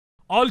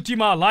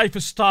Ultima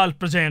Lifestyle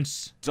presents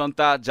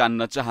जनता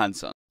जान्न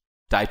चाहन्छन्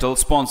title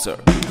sponsor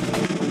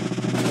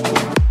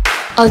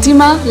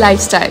Ultima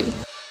Lifestyle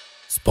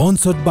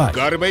Sponsored by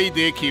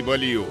गर्वैदेखि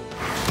बलियो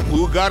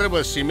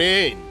उगर्व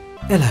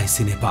सिमेन्ट LIC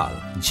नेपाल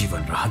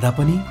जीवन रहँदा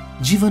पनि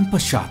जीवन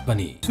पश्चात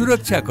पनि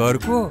सुरक्षा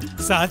करको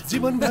साथ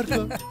जीवन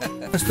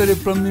भरको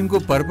स्तरीय प्लम्बिङको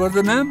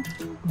भरपर्दो नाम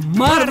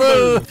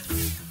मार्बल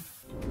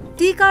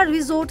टीका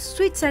resort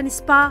sweets and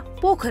spa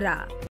Pokhara.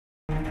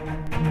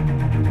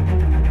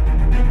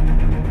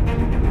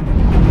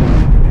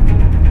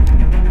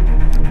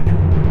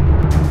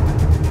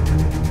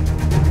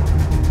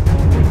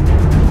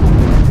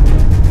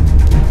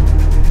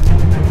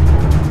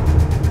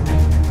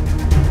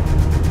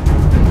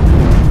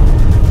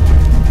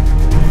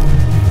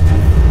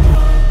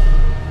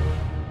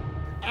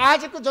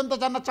 आजको जनता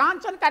जान्न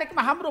चाहन्छन्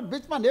कार्यक्रममा हाम्रो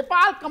बीचमा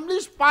नेपाल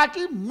कम्युनिस्ट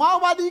पार्टी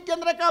माओवादी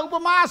केन्द्रका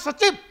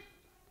उपमहासचिव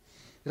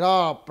र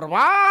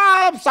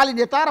प्रभावशाली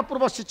नेता र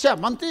पूर्व शिक्षा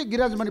मन्त्री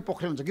गिरिराजमणि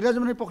पोखरेल हुन्छ।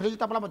 गिरिराजमणि पोखरेलजी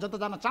तपाईँलाई म जनता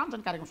जान्न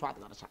चाहन्छन् कार्यक्रम स्वागत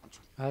गर्न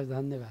चाहन्छु।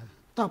 धन्यवाद।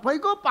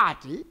 तपाईँको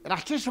पार्टी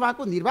राष्ट्रिय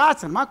सभाको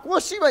निर्वाचनमा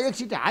कोशीमा एक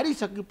सिट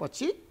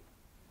हारिसकेपछि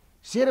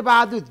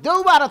शेरबहादुर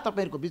देउवा र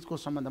तपाईँहरूको बिचको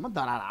सम्बन्धमा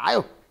दरार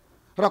आयो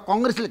र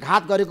कङ्ग्रेसले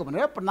घात गरेको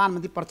भनेर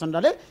प्रधानमन्त्री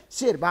प्रचण्डले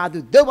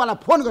शेरबहादुर देउवालाई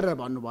फोन गरेर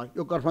भन्नुभयो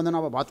यो गठबन्धन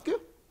अब भत्क्यो।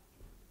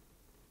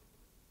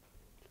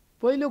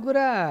 पहिलो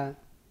कुरा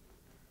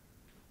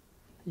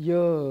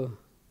यो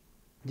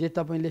जे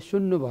तपाईँले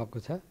सुन्नुभएको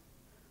छ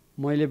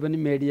मैले पनि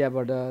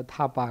मिडियाबाट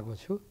थाहा पाएको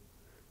छु।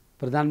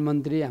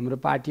 प्रधानमन्त्री हाम्रो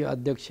पार्टी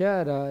अध्यक्ष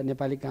र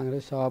नेपाली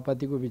काङ्ग्रेस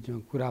सभापतिको बिचमा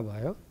कुरा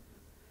भयो।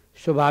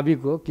 स्वाभाविक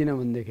हो,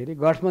 किनभनेदेखि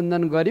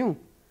गठबन्धन गऱ्यौँ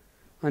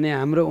अनि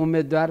हाम्रो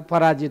उम्मेदवार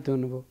पराजित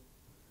हुनुभयो,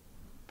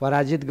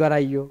 पराजित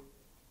गराइयो।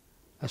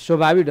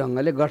 स्वाभाविक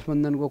ढङ्गले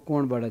गठबन्धनको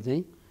कोणबाट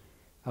चाहिँ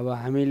अब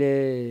हामीले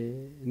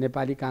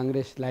नेपाली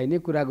काङ्ग्रेसलाई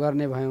नै कुरा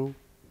गर्ने भयौँ।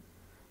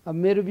 अब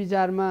मेरो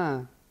विचारमा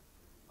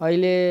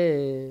अहिले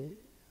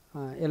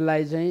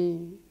यसलाई चाहिँ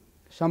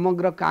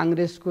समग्र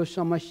काङ्ग्रेसको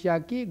समस्या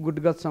कि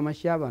गुटगत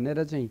समस्या भनेर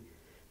चाहिँ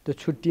त्यो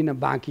छुट्टिन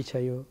बाँकी छ।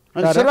 यो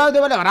शेरबहादुर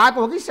देउवाले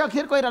हराएको हो कि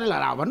शेखर कोइरालाले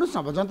हरायो भन्नुहोस्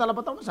न, जनतालाई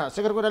बताउनुहोस्।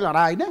 शेखर कोइरालाले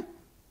हरायो होइन,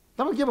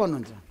 तपाईँ के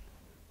भन्नुहुन्छ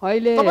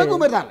अहिले तपाईँको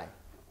उम्मेदवारलाई?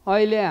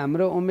 अहिले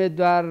हाम्रो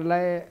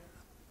उम्मेदवारलाई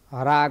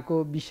हराएको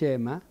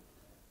विषयमा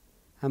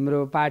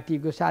हाम्रो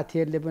पार्टीको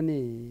साथीहरूले पनि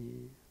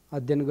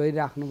अध्ययन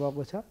गरिराख्नु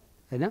भएको छ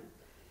होइन।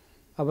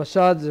 अब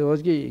सहज हो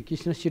कि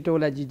कृष्ण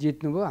सिटौलाजी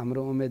जित्नुभयो,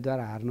 हाम्रो उम्मेदवार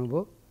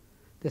हार्नुभयो,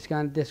 त्यस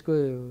कारण त्यसको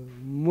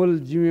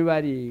मूल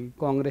जिम्मेवारी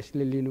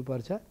कङ्ग्रेसले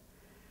लिनुपर्छ।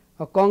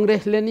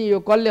 कङ्ग्रेसले नि यो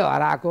कसले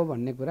हराएको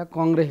भन्ने कुरा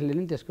कङ्ग्रेसले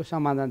नि त्यसको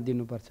समाधान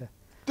दिनुपर्छ।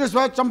 त्यसो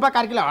भए चम्पा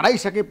कार्कीलाई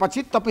हराइसकेपछि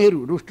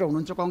तपाईँहरू रुष्ट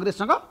हुनुहुन्छ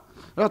कङ्ग्रेससँग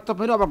र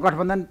तपाईँहरू अब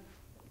गठबन्धन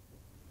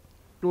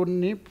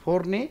तोड्ने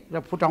फोर्ने र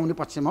फुटाउने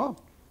पक्षमा हो?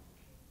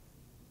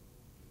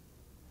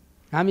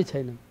 हामी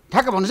छैनौँ।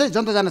 ठ्याक्क भन्नुहोस् है,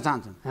 जनता जान्न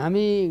चाहन्छन्।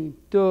 हामी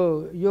त्यो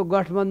यो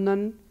गठबन्धन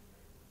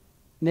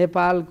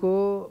नेपालको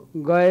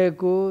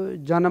गएको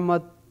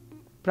जनमत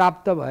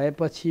प्राप्त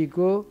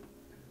भएपछिको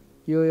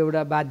यो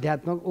एउटा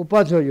बाध्यात्मक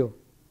उपज हो यो।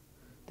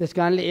 त्यस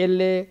कारणले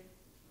यसले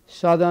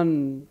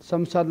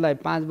संसदलाई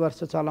 5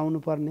 वर्ष चलाउनु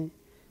पर्ने,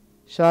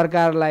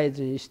 सरकारलाई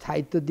चाहिँ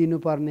स्थायित्व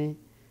दिनुपर्ने,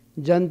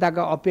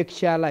 जनताका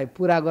अपेक्षालाई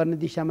पुरा गर्ने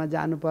दिशामा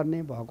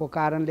जानुपर्ने भएको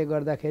कारणले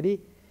गर्दाखेरि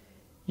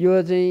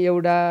यो चाहिँ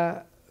एउटा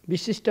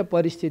विशिष्ट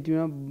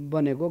परिस्थितिमा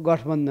बनेको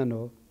गठबन्धन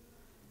हो।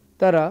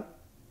 तर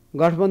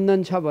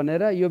गठबन्धन छ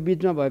भनेर यो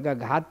बिचमा भएका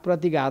घात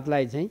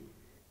प्रतिघातलाई चाहिँ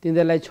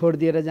तिनीहरूलाई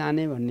छोडिदिएर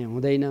जाने भन्ने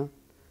हुँदैन।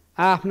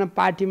 आफ्ना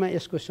पार्टीमा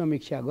यसको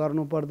समीक्षा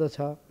गर्नुपर्दछ।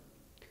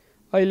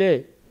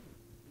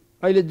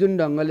 अहिले जुन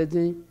ढङ्गले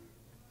चाहिँ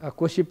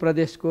कोशी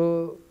प्रदेशको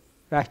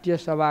राष्ट्रिय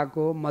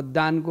सभाको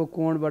मतदानको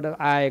कोणबाट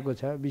आएको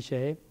छ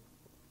विषय,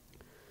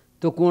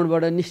 त्यो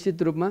कोणबाट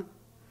निश्चित रूपमा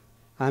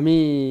हामी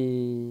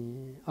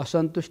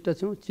असन्तुष्ट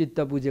छौँ, चित्त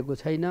बुझेको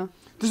छैन।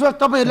 त्यसो भए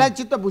तपाईँहरूलाई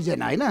चित्त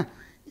बुझेन होइन?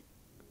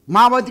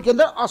 माओवादी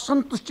केन्द्र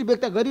असन्तुष्टि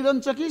व्यक्त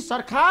गरिरहन्छ कि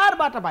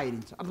सरकारबाट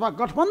बाहिरिन्छ अथवा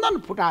गठबन्धन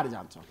फुटाएर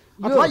जान्छ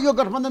अथवा यो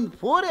गठबन्धन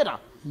फोरेर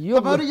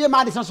तपाईँहरू यो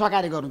मानिससँग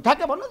सहकार्य गर्नु?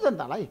 ठ्याक्कै भन्नु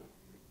जनतालाई।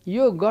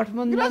 यो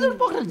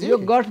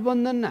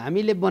गठबन्धन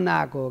हामीले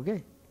बनाएको हो के,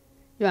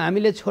 यो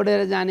हामीले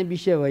छोडेर जाने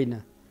विषय होइन।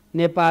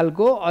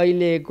 नेपालको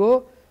अहिलेको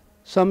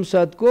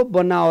संसदको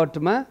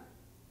बनावटमा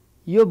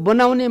यो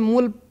बनाउने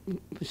मूल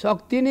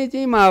शक्ति नै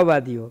चाहिँ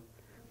माओवादी हो।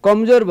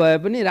 कमजोर भए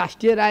पनि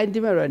राष्ट्रिय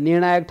राजनीतिमा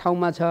निर्णायक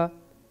ठाउँमा छ।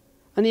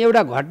 अनि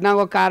एउटा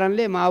घटनाको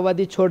कारणले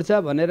माओवादी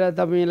छोड्छ भनेर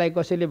तपाईँलाई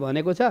कसैले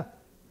भनेको छ?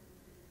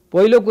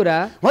 पहिलो कुरा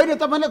होइन,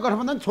 तपाईँले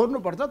गठबन्धन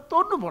छोड्नुपर्छ,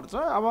 तोड्नुपर्छ।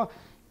 अब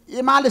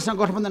एमालेसँग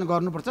गठबन्धन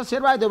गर्नुपर्छ,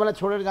 शेरबहादुर देउवालाई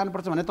छोडेर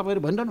जानुपर्छ भनेर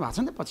तपाईँहरू भनिरहनु भएको छ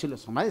नि पछिल्लो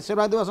समय।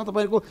 शेरबहादुर देउवासँग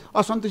तपाईँको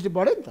असन्तुष्टि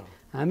बढ्यो नि त।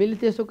 हामीले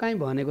त्यसो काहीँ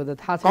भनेको त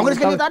थाहा छैन।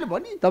 कङ्ग्रेसको नेताले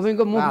भने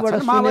तपाईँको मुखबाट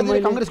माओवादी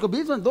कङ्ग्रेसको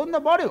बिचमा द्वन्द्व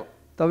बढ्यो,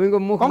 तपाईँको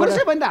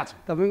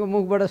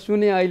मुखबाट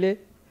सुने अहिले।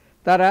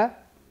 तर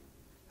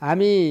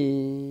हामी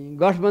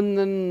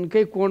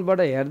गठबन्धनकै कोणबाट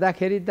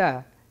हेर्दाखेरि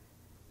त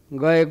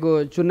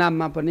गएको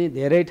चुनावमा पनि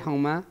धेरै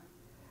ठाउँमा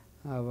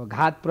अब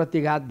घात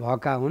प्रतिघात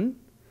भएका हुन्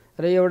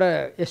र एउटा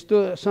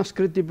यस्तो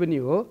संस्कृति पनि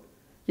हो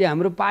कि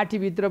हाम्रो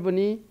पार्टीभित्र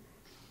पनि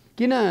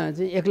किन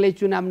चाहिँ एक्लै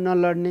चुनाव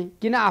नलड्ने,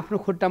 किन आफ्नो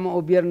खुट्टामा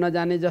उभिएर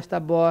नजाने जस्ता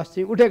बहस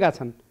चाहिँ उठेका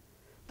छन्।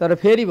 तर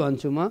फेरि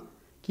भन्छु म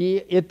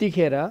कि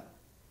यतिखेर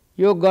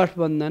यो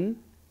गठबन्धन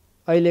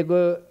अहिलेको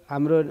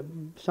हाम्रो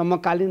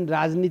समकालीन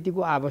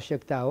राजनीतिको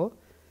आवश्यकता हो।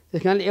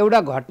 त्यस कारणले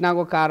एउटा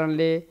घटनाको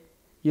कारणले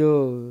यो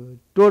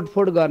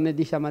तोडफोड गर्ने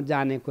दिशामा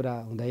जाने कुरा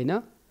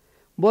हुँदैन।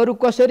 बरु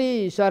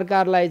कसरी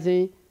सरकारलाई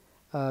चाहिँ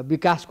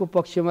विकासको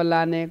पक्षमा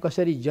लाने,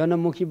 कसरी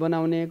जनमुखी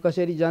बनाउने,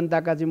 कसरी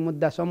जनताका चाहिँ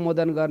मुद्दा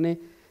सम्बोधन गर्ने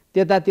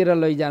त्यतातिर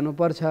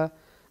लैजानुपर्छ।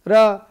 र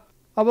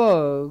अब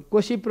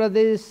कोशी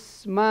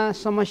प्रदेशमा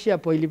समस्या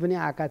पहिले पनि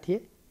आएका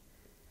थिए।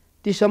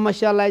 ती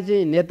समस्यालाई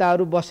चाहिँ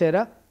नेताहरू बसेर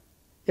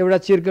एउटा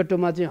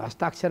चिरकेटोमा चाहिँ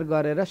हस्ताक्षर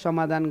गरेर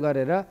समाधान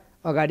गरेर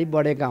अगाडि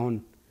बढेका हुन्।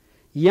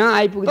 यहाँ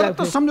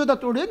आइपुग्दा सम्झौता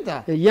तोड्यो नि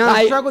त। यहाँ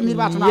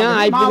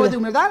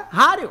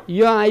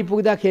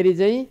आइपुग्दाखेरि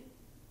चाहिँ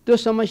त्यो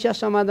समस्या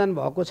समाधान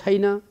भएको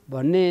छैन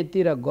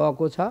भन्नेतिर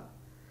गएको छ।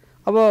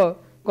 अब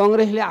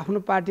कांग्रेसले आफ्नो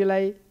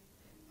पार्टीलाई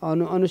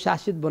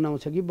अनुशासित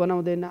बनाउँछ कि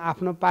बनाउँदैन,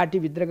 आफ्नो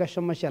पार्टीभित्रका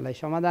समस्यालाई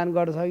समाधान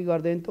गर्छ कि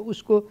गर्दैन, त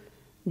उसको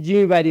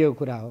जिम्मेवारीको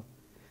कुरा हो।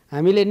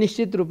 हामीले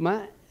निश्चित रूपमा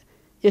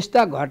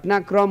यस्ता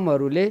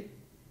घटनाक्रमहरूले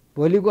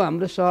भोलिको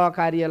हाम्रो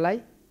सहकार्यलाई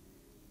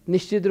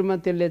निश्चित रूपमा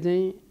त्यसले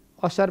चाहिँ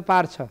असर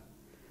पार्छ।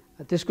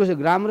 त्यसको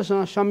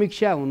राम्रोसँग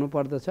समीक्षा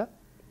हुनुपर्दछ।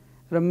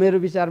 र मेरो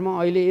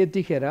विचारमा अहिले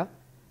यतिखेर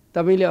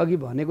तपाईँले अघि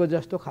भनेको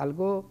जस्तो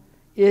खालको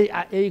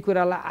यही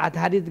कुरालाई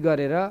आधारित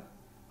गरेर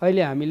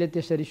अहिले हामीले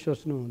त्यसरी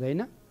सोच्नु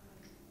हुँदैन।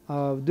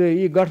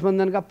 यी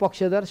गठबन्धनका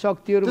पक्षधर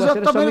शक्तिहरू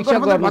बसेर समीक्षा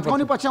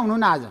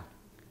गर्नुपर्छ।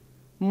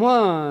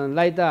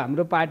 मलाई त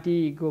हाम्रो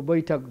पार्टीको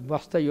बैठक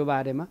बस्छ यो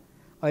बारेमा,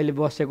 अहिले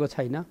बसेको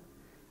छैन।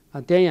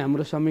 त्यही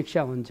हाम्रो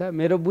समीक्षा हुन्छ।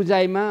 मेरो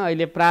बुझाइमा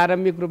अहिले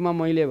प्रारम्भिक रूपमा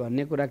मैले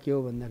भन्ने कुरा के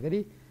हो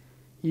भन्दाखेरि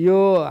यो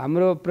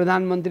हाम्रो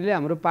प्रधानमन्त्रीले,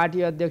 हाम्रो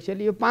पार्टी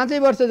अध्यक्षले यो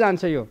 5 वर्ष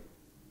जान्छ यो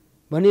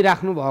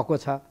भनिराख्नु भएको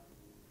छ।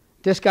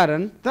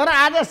 त्यसकारण तर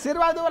आज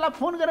शेरबहादुर देउवालाई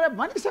फोन गरेर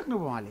भनिसक्नु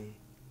भयो उहाँले,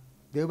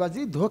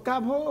 देउबाजी धोका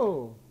भयो,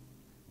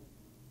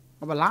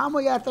 अब लामो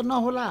यात्रा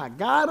नहोला,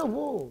 गाह्रो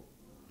भयो,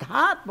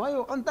 घात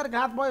भयो,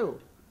 अन्तर्घात भयो।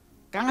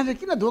 काङ्ग्रेसले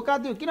किन धोका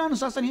दियो, किन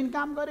अनुशासनहीन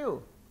काम गर्यो,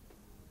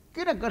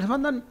 किन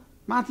गठबन्धन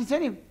माथि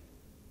चाहिँ नि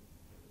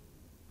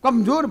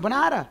कमजोर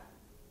बनाएर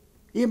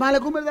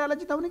एमालेको उम्मेदवारलाई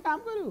जिताउने काम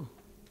गर्यो।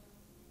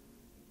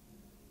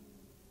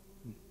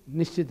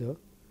 निश्चित हो,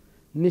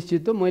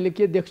 निश्चित हो। मैले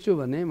के देख्छु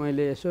भने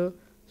मैले यसो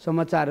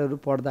समाचारहरू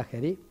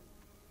पढ्दाखेरि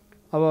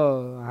अब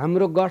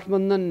हाम्रो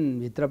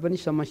गठबन्धनभित्र पनि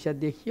समस्या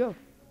देखियो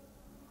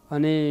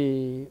अनि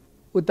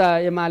उता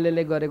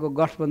एमालेले गरेको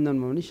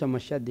गठबन्धनमा पनि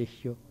समस्या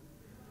देखियो।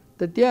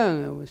 त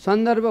त्यहाँ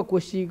सन्दर्भ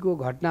कोशीको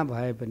घटना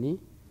भए पनि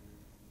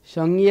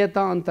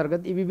सङ्घीयता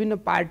अन्तर्गत यी विभिन्न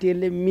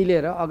पार्टीहरूले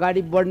मिलेर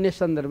अगाडि बढ्ने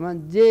सन्दर्भमा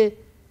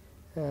जे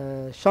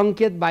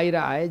सङ्केत बाहिर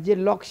आए, जे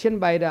लक्षण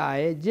बाहिर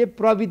आए, जे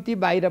प्रवृत्ति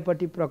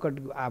बाहिरपट्टि प्रकट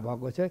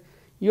भएको छ,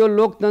 यो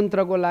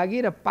लोकतन्त्रको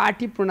लागि र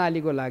पार्टी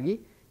प्रणालीको लागि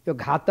यो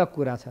घातक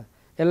कुरा छ।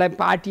 यसलाई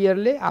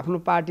पार्टीहरूले आफ्नो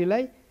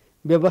पार्टीलाई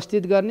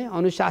व्यवस्थित गर्ने,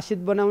 अनुशासित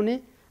बनाउने,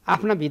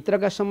 आफ्ना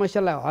भित्रका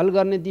समस्यालाई हल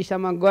गर्ने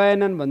दिशामा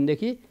गएनन्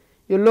भनेदेखि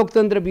यो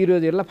लोकतन्त्र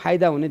विरोधीहरूलाई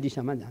फाइदा हुने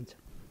दिशामा जान्छ।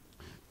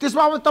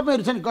 त्यसमा अब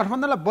तपाईँहरू चाहिँ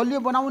गठबन्धनलाई बलियो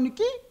बनाउने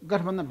कि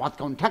गठबन्धन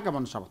भत्काउने, ठ्याक्क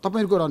भन्नुहोस्। अब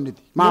तपाईँहरूको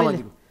रणनीति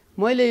माओवादीको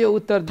मैले यो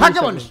उत्तर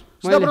ठ्याक्क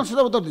भन्नुहोस्, उत्तर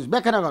दिनुहोस्,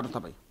 व्याख्या नगर्नु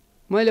तपाईँ।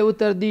 मैले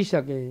उत्तर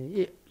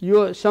दिइसकेँ। यो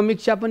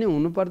समीक्षा पनि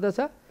हुनुपर्दछ,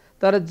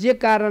 तर जे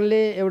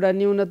कारणले एउटा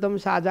न्यूनतम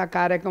साझा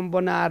कार्यक्रम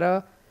बनाएर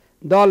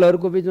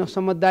दलहरूको बिचमा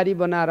समझदारी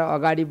बनाएर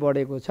अगाडि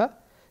बढेको छ,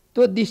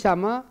 त्यो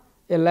दिशामा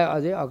यसलाई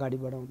अझै अगाडि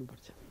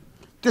बढाउनुपर्छ।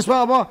 त्यसमा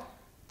अब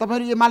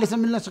तपाईँहरू एमालेसँग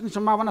मिल्न सक्ने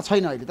सम्भावना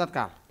छैन अहिले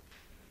तत्काल?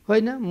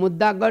 होइन,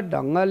 मुद्दागत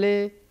ढङ्गले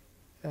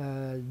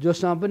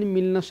जोसँग पनि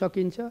मिल्न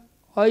सकिन्छ।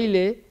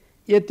 अहिले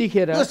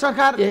यतिखेर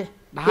सरकार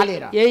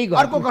ढालेर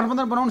अर्को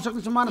गठबन्धन बनाउन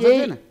सक्ने सम्भावना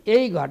छैन।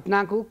 यही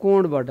घटनाको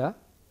कोणबाट,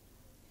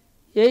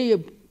 यही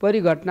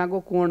परिघटनाको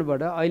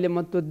कोणबाट अहिले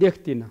म त्यो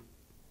देख्दिनँ।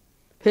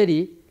 फेरि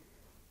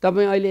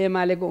तपाईँ अहिले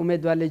एमालेको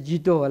उम्मेदवारले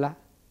जितो होला,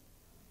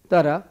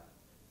 तर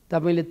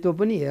तपाईँले त्यो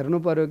पनि हेर्नु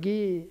पर्यो कि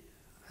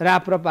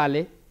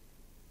राप्रपाले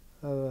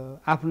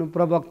आफ्नो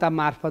प्रवक्ता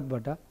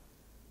मार्फतबाट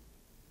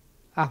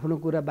आफ्नो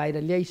कुरा बाहिर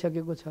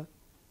ल्याइसकेको छ,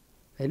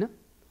 होइन?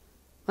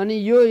 अनि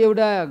यो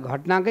एउटा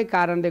घटनाकै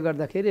कारणले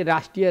गर्दाखेरि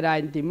राष्ट्रिय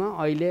राजनीतिमा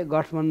अहिले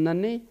गठबन्धन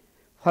नै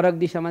फरक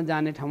दिशामा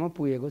जाने ठाउँमा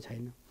पुगेको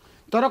छैन।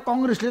 तर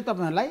कङ्ग्रेसले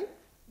तपाईँहरूलाई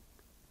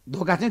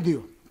धोका चाहिँ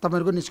दियो,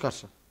 तपाईँहरूको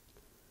निष्कर्ष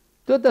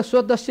त्यो त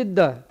स्वतः सिद्ध।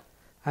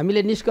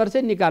 हामीले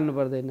निष्कर्षै निकाल्नु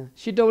पर्दैन।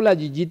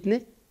 सिटौलाजी जित्ने,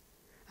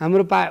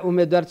 हाम्रो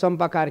उम्मेदवार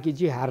चम्पा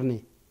कार्कीजी हार्ने,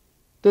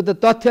 त्यो त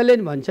तथ्यले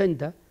नि भन्छ नि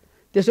त।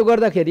 त्यसो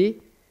गर्दाखेरि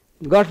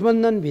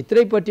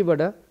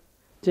गठबन्धनभित्रैपट्टिबाट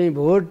चाहिँ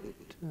भोट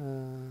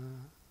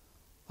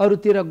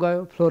अरूतिर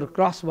गयो, फ्लोर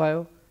क्रस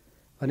भयो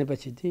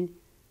भनेपछि चाहिँ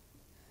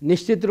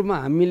निश्चित रूपमा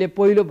हामीले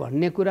पहिलो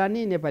भन्ने कुरा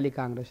नै नेपाली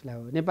काङ्ग्रेसलाई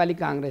हो। नेपाली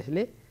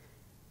काङ्ग्रेसले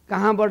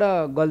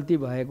कहाँबाट गल्ती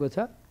भएको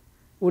छ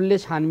उसले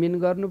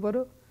छानबिन गर्नु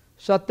पर्यो,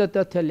 सत्य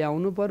तथ्य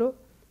ल्याउनु पर्यो,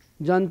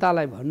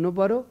 जनतालाई भन्नु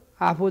पर्यो।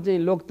 आफू चाहिँ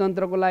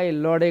लोकतन्त्रको लागि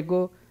लडेको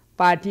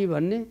पार्टी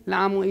भन्ने,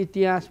 लामो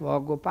इतिहास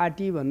भएको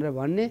पार्टी भनेर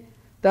भन्ने,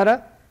 तर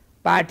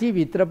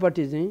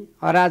पार्टीभित्रपट्टि चाहिँ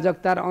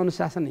अराजकता र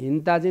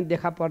अनुशासनहीनता चाहिँ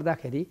देखा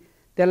पर्दाखेरि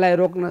त्यसलाई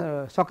रोक्न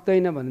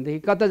सक्दैन भनेदेखि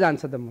कता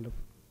जान्छ त मुलुक।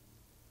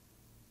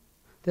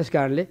 त्यस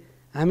कारणले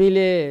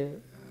हामीले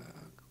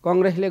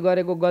कङ्ग्रेसले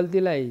गरेको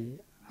गल्तीलाई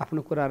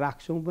आफ्नो कुरा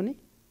राख्छौँ पनि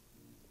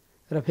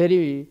र फेरि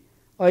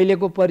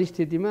अहिलेको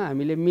परिस्थितिमा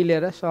हामीले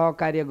मिलेर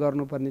सहकार्य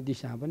गर्नुपर्ने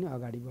दिशामा पनि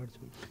अगाडि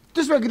बढ्छौँ।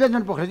 त्यसमा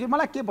गिरिजन पोखरेलजी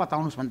मलाई के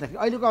बताउनुहोस् भन्दाखेरि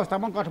अहिलेको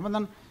अवस्थामा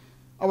गठबन्धन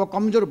अब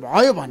कमजोर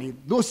भयो भने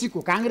दोषीको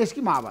काङ्ग्रेस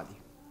कि माओवादी?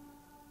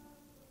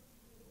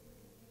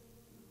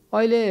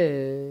 अहिले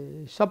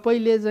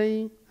सबैले चाहिँ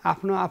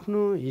आफ्नो आफ्नो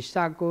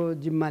हिस्साको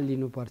जिम्मा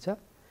लिनुपर्छ।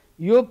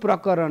 यो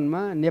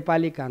प्रकरणमा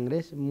नेपाली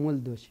काङ्ग्रेस मूल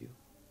दोषी हो।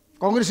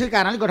 कङ्ग्रेसकै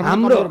कारणले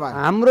गठबन्धन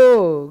हाम्रो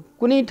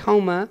कुनै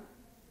ठाउँमा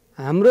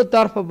हाम्रो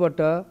तर्फबाट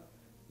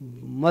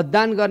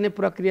मतदान गर्ने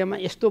प्रक्रियामा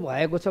यस्तो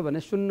भएको छ भने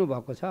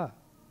सुन्नुभएको छ?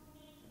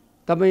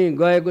 तपाईँ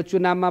गएको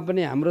चुनावमा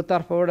पनि हाम्रो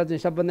तर्फबाट चाहिँ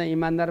सबभन्दा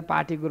इमान्दार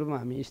पार्टीको रूपमा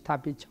हामी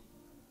स्थापित छौँ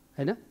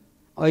होइन?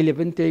 अहिले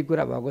पनि त्यही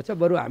कुरा भएको छ।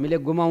 बरु हामीले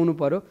गुमाउनु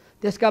पर्यो।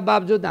 त्यसका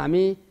बावजुद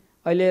हामी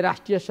अहिले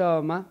राष्ट्रिय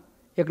सभामा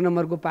 1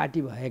 नम्बरको पार्टी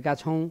भएका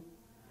छौँ।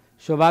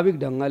 स्वाभाविक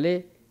ढङ्गले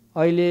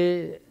अहिले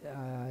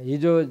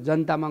हिजो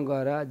जनतामा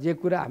गएर जे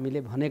कुरा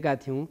हामीले भनेका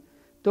थियौँ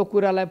त्यो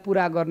कुरालाई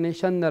पुरा गर्ने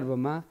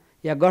सन्दर्भमा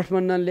या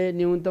गठबन्धनले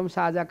न्यूनतम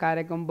साझा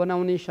कार्यक्रम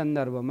बनाउने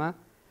सन्दर्भमा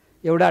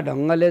एउटा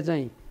ढङ्गले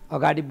चाहिँ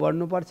अगाडि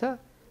बढ्नुपर्छ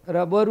र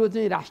बरु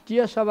चाहिँ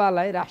राष्ट्रिय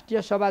सभालाई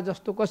राष्ट्रिय सभा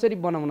जस्तो कसरी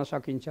बनाउन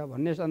सकिन्छ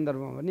भन्ने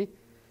सन्दर्भमा पनि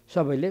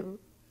सबैले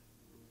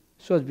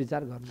सोच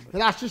विचार गर्नुपर्छ।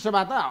 राष्ट्रिय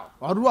सभा त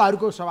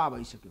हरुवाहरूको सभा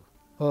भइसक्यो।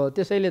 हो,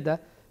 त्यसैले त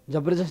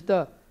जबरजस्त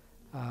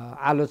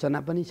आलोचना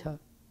पनि छ।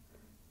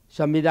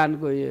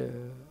 संविधानको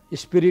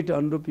स्पिरिट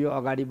अनुरूप यो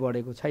अगाडि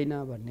बढेको छैन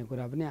भन्ने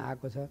कुरा पनि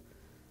आएको छ।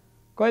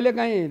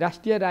 कहिलेकाहीँ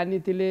राष्ट्रिय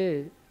राजनीतिले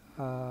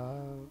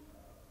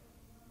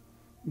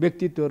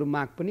व्यक्तित्वहरू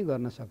माग पनि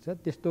गर्न सक्छ।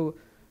 त्यस्तो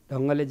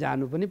ढङ्गले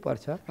जानु पनि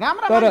पर्छ।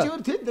 राम्रा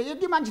मान्छेहरू थिए,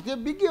 यति मान्छे थिए,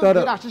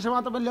 विज्ञहरू राष्ट्रिय सभा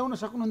तपाईँ ल्याउन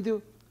सक्नुहुन्थ्यो।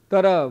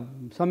 तर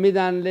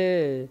संविधानले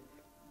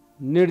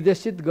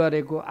निर्देशित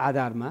गरेको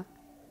आधारमा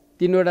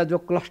 3वटा जो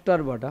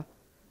क्लस्टरबाट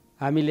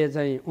हामीले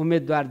चाहिँ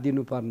उम्मेदवार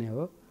दिनुपर्ने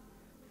हो,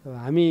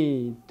 हामी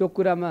त्यो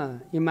कुरामा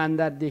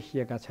इमान्दार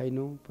देखिएका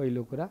छैनौँ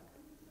पहिलो कुरा।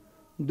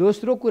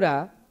 दोस्रो कुरा,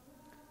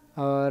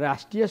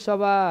 राष्ट्रिय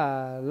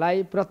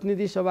सभालाई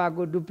प्रतिनिधि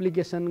सभाको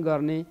डुप्लिकेसन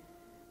गर्ने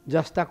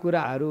जस्ता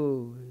कुराहरू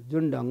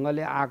जुन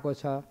ढङ्गले आएको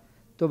छ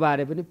त्यो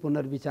बारे पनि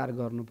पुनर्विचार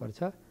गर्नुपर्छ।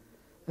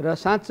 र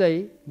साँच्चै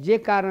जे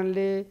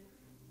कारणले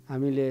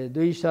हामीले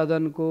 2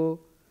 सदनको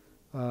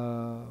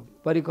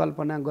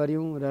परिकल्पना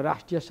गऱ्यौँ र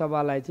राष्ट्रिय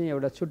सभालाई चाहिँ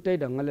एउटा छुट्टै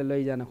ढङ्गले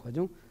लैजान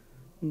खोज्यौँ,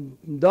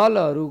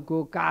 दलहरूको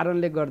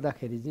कारणले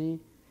गर्दाखेरि चाहिँ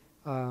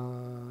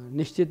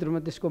निश्चित रूपमा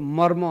त्यसको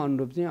मर्म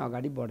अनुरूप चाहिँ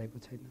अगाडि बढेको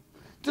छैन।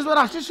 त्यसमा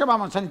राष्ट्रिय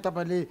सभामा छ नि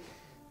तपाईँले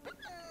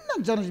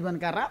विभिन्न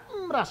जनजीवनका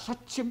राम्रा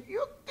सक्षम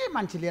योग्य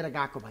मान्छे लिएर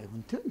गएको भए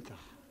हुन्थ्यो नि त।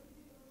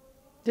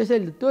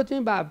 त्यसैले त्यो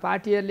चाहिँ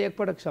पार्टीहरूले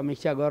एकपटक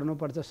समीक्षा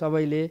गर्नुपर्छ।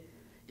 सबैले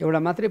एउटा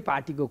मात्रै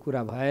पार्टीको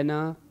कुरा भएन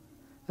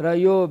र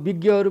यो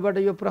विज्ञहरूबाट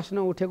यो प्रश्न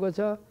उठेको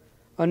छ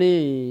अनि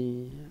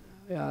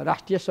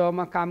राष्ट्रिय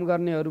सभामा काम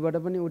गर्नेहरूबाट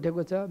पनि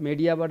उठेको छ,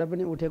 मिडियाबाट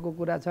पनि उठेको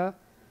कुरा छ।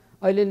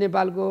 अहिले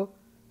नेपालको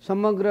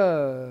समग्र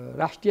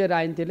राष्ट्रिय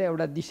राजनीतिलाई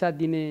एउटा दिशा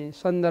दिने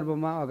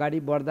सन्दर्भमा अगाडि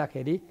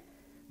बढ्दाखेरि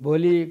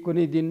भोलि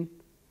कुनै दिन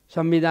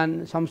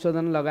संविधान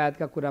संशोधन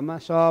लगायतका कुरामा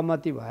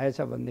सहमति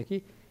भएछ भनेदेखि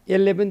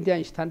यसले पनि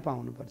त्यहाँ स्थान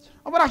पाउनुपर्छ।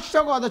 अब राष्ट्रिय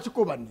सभाको अध्यक्ष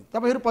को भन्ने?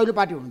 तपाईँहरू पहिलो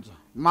पार्टी हुनुहुन्छ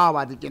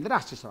माओवादी केन्द्र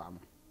राष्ट्रिय सभामा।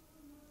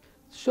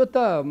 सो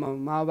त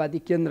माओवादी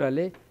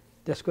केन्द्रले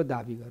त्यसको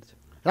दाबी गर्छ।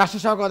 राष्ट्रिय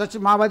सभाको अध्यक्ष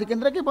माओवादी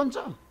केन्द्र के बन्छ?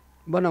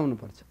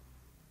 बनाउनुपर्छ।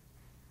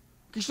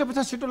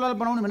 कृष्णप्रसाद सिटौलालाई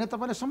बनाउने भने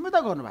तपाईँले सम्झौता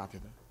गर्नुभएको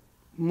थियो त?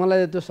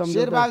 मलाई त्यो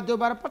शेरबहादुर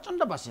देउवार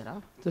प्रचण्ड बसेर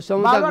त्यो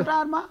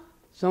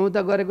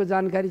सम्झौता गरेको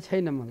जानकारी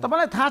छैन मलाई।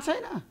 तपाईँलाई थाहा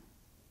छैन?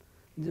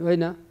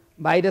 होइन,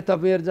 बाहिर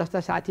तपाईँहरू जस्ता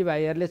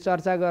साथीभाइहरूले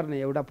चर्चा गर्ने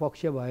एउटा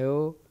पक्ष भयो,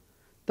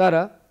 तर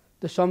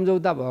त्यो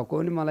सम्झौता भएको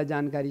पनि मलाई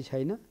जानकारी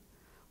छैन।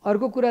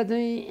 अर्को कुरा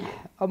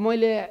चाहिँ अब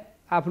मैले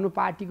आफ्नो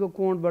पार्टीको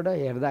कोणबाट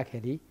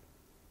हेर्दाखेरि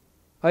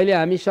अहिले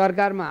हामी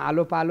सरकारमा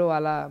आलो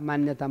पालोवाला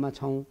मान्यतामा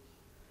छौँ।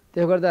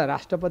 त्यसो गर्दा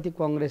राष्ट्रपति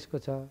कङ्ग्रेसको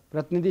छ,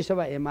 प्रतिनिधि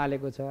सभा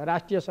एमालेको छ,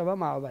 राष्ट्रिय सभा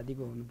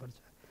माओवादीको हुनुपर्छ।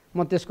 म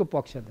त्यसको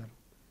पक्षधर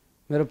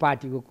मेरो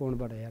पार्टीको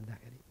कोणबाट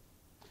हेर्दाखेरि।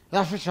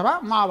 राष्ट्रिय सभा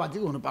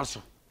माओवादीको हुनुपर्छ।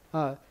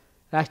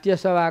 राष्ट्रिय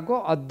सभाको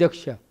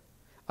अध्यक्ष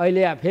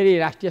अहिले फेरि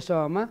राष्ट्रिय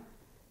सभामा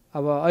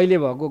अब अहिले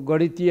भएको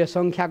गणितीय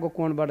सङ्ख्याको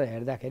कोणबाट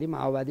हेर्दाखेरि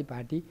माओवादी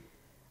पार्टी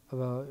अब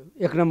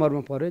 1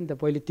 नम्बरमा पऱ्यो नि त।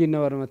 पहिले 3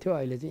 नम्बरमा थियो,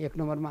 अहिले चाहिँ 1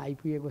 नम्बरमा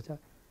आइपुगेको छ।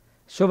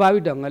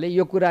 स्वाभाविक ढङ्गले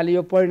यो कुराले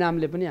यो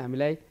परिणामले पनि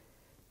हामीलाई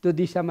त्यो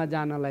दिशामा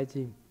जानलाई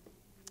चाहिँ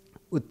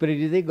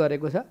उत्प्रेरितै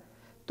गरेको छ।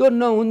 त्यो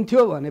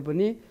नहुन्थ्यो भने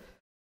पनि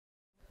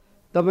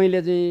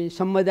तपाईँले चाहिँ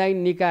संवैधानिक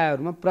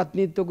निकायहरूमा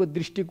प्रतिनिधित्वको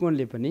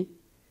दृष्टिकोणले पनि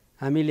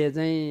हामीले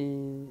चाहिँ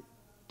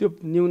त्यो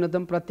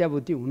न्यूनतम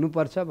प्रत्याभूति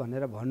हुनुपर्छ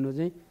भनेर भन्नु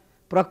चाहिँ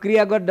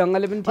प्रक्रियागत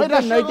ढङ्गले पनि ठिक,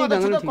 नैतिक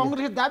ढङ्गले ठिक।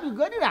 कङ्ग्रेसले दाबी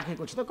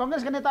गरिराखेको छ त,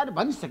 कङ्ग्रेसका नेताहरूले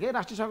भनिसके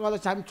राष्ट्रिय सभाको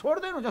अध्यक्ष हामी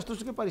छोड्दैनौँ जस्तो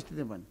सुकै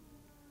परिस्थिति पनि।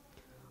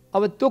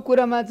 अब त्यो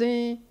कुरामा चाहिँ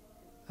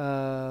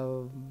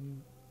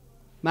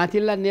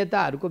माथिल्ला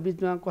नेताहरूको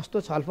बिचमा कस्तो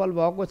छलफल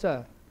भएको छ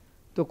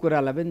त्यो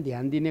कुरालाई पनि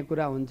ध्यान दिने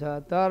कुरा हुन्छ।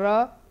 तर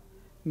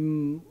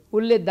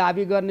उसले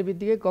दाबी गर्ने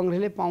बित्तिकै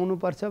कङ्ग्रेसले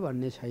पाउनुपर्छ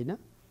भन्ने छैन।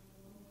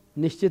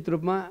 निश्चित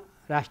रूपमा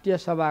राष्ट्रिय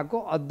सभाको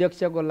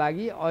अध्यक्षको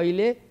लागि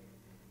अहिले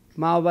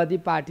माओवादी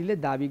पार्टीले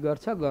दाबी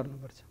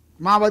गर्नुपर्छ।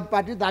 माओवादी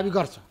पार्टी दाबी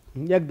गर्छ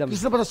एकदम।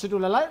 कृष्णप्रसाद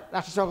सिटौलालाई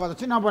राष्ट्रिय सभाको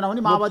अध्यक्ष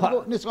नबनाउने माओवादीको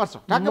निष्कर्ष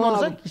ठ्याक्कै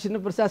भन्नुहोस्।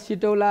 कृष्णप्रसाद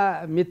सिटौला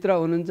मित्र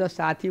हुनुहुन्छ,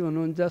 साथी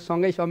हुनुहुन्छ,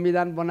 सँगै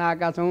संविधान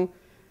बनाएका छौँ,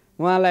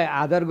 उहाँलाई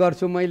आदर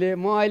गर्छु मैले।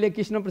 म अहिले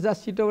कृष्णप्रसाद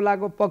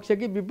सिटौलाको पक्ष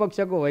कि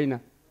विपक्षको होइन,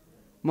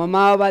 म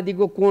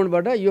माओवादीको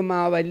कोणबाट यो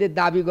माओवादीले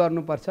दाबी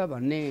गर्नुपर्छ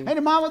भन्ने। होइन,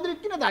 माओवादीले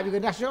किन दाबी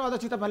गर्ने? राष्ट्रिय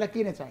अध्यक्ष तपाईँलाई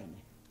किन चाहिने?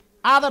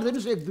 आदर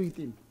दिनुहोस् 1 2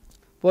 3।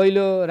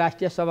 पहिलो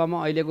राष्ट्रिय सभामा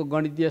अहिलेको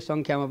गणितीय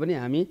सङ्ख्यामा पनि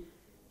हामी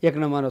 1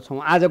 नम्बर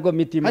छौँ आजको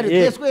मितिमा।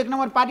 देशको 1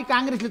 नम्बर पार्टी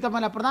काङ्ग्रेसले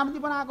तपाईँलाई प्रधानमन्त्री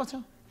बनाएको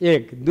छ।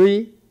 1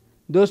 2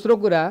 दोस्रो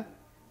कुरा,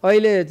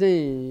 अहिले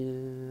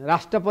चाहिँ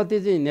राष्ट्रपति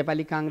चाहिँ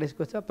नेपाली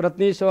काङ्ग्रेसको छ,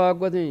 प्रतिनिधि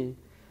सभाको चाहिँ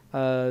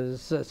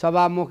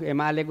सभामुख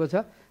एमालेको छ,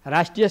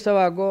 राष्ट्रिय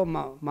सभाको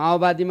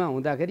माओवादीमा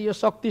हुँदाखेरि यो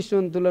शक्ति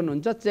सन्तुलन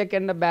हुन्छ, चेक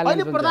एन्ड ब्यालेन्स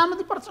हुन्छ।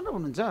 प्रधानमन्त्री प्रचण्ड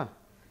हुनुहुन्छ,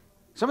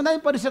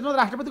 संवैधानिक परिषदमा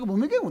राष्ट्रपतिको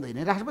भूमिकै हुँदैन,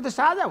 राष्ट्रपति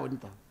साझा हो नि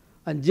त।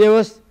 जे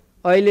होस्,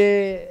 अहिले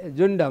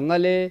जुन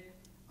ढङ्गले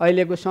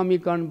अहिलेको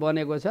समीकरण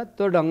बनेको छ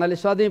त्यो ढङ्गले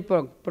सधैँ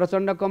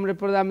प्रचण्ड कमरेड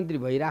प्रधानमन्त्री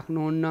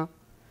भइराख्नुहुन्न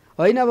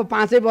होइन। अब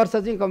 5 वर्ष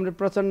चाहिँ कमरेड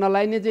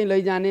प्रचण्डलाई नै चाहिँ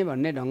लैजाने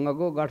भन्ने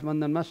ढङ्गको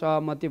गठबन्धनमा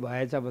सहमति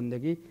भएछ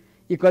भनेदेखि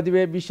यी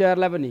कतिपय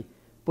विषयहरूलाई पनि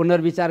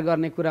पुनर्विचार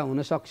गर्ने कुरा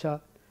हुनसक्छ।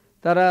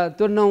 तर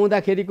त्यो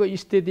नहुँदाखेरिको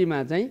स्थितिमा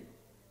चाहिँ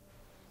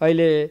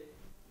अहिले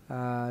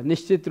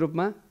निश्चित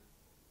रूपमा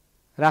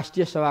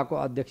राष्ट्रिय सभाको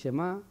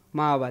अध्यक्षमा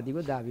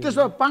माओवादीको दाबी।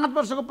 त्यसो 5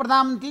 वर्षको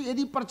प्रधानमन्त्री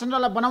यदि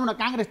प्रचण्डलाई बनाउन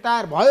काङ्ग्रेस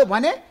तयार भयो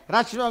भने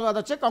राष्ट्रिय सभाको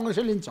अध्यक्ष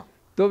काङ्ग्रेसले लिन्छ।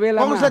 त्यो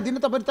बेलामा काङ्ग्रेसलाई दिन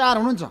तपाईँ तयार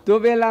हुनुहुन्छ? त्यो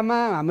बेलामा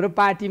हाम्रो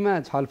पार्टीमा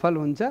छलफल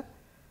हुन्छ।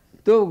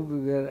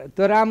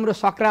 त्यो राम्रो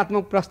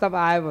सकारात्मक प्रस्ताव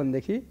आयो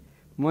भनेदेखि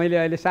मैले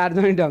अहिले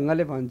सार्वजनिक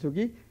ढङ्गले भन्छु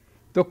कि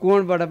त्यो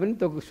कोणबाट पनि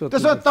त्यो सोध्छु।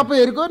 त्यसो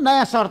तपाईँहरूको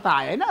नयाँ शर्त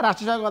आयो होइन?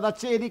 राष्ट्रिय सभाको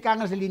अध्यक्ष यदि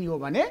काङ्ग्रेसले लिने हो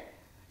भने,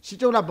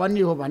 सिटौला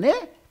बन्ने हो भने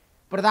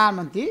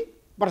प्रधानमन्त्री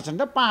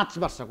प्रचण्ड 5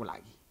 वर्षको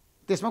लागि,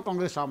 त्यसमा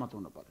कङ्ग्रेस सहमत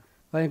हुनु पर्यो।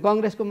 होइन,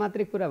 कङ्ग्रेसको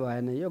मात्रै कुरा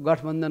भएन, यो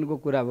गठबन्धनको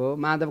कुरा भयो।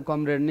 माधव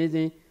कमरेड नै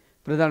चाहिँ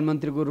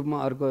प्रधानमन्त्रीको रूपमा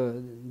अर्को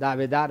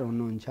दावेदार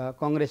हुनुहुन्छ,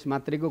 कङ्ग्रेस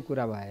मात्रैको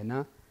कुरा भएन।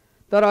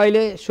 तर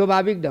अहिले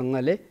स्वाभाविक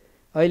ढङ्गले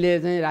अहिले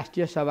चाहिँ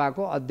राष्ट्रिय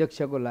सभाको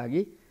अध्यक्षको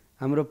लागि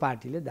हाम्रो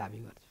पार्टीले दाबी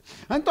गर्छ।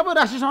 अनि तपाईँ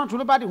राष्ट्रिय सभा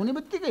ठुलो पार्टी हुने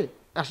बित्तिकै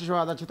राष्ट्रिय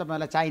सभा अध्यक्ष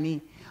तपाईँलाई चाहिने,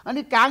 अनि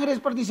काङ्ग्रेस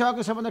प्रतिनिधि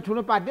सभाको सबभन्दा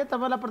ठुलो पार्टीले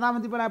तपाईँलाई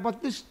प्रधानमन्त्री बनाए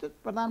 32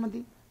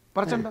 प्रधानमन्त्री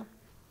प्रचण्ड।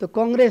 त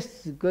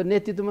काङ्ग्रेसको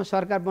नेतृत्वमा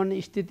सरकार बन्ने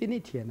स्थिति नै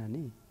थिएन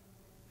नि।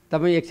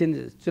 तपाईँ एकछिन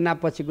चुनाव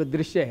पछिको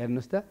दृश्य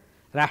हेर्नुहोस् त,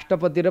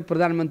 राष्ट्रपति र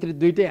प्रधानमन्त्री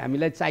दुइटै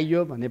हामीलाई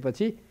चाहियो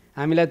भनेपछि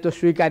हामीलाई त्यो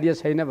स्वीकार्य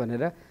छैन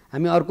भनेर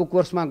हामी अर्को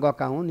कोर्समा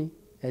गएका हौँ नि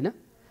होइन।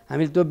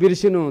 हामीले त्यो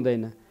बिर्सिनु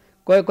हुँदैन।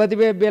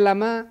 कतिपय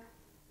बेलामा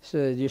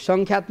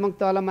सङ्ख्यात्मक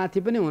तलमाथि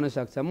पनि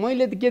हुनसक्छ।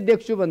 मैले के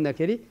देख्छु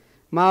भन्दाखेरि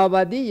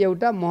माओवादी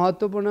एउटा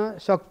महत्त्वपूर्ण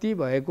शक्ति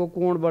भएको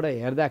कोणबाट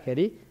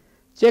हेर्दाखेरि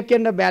चेक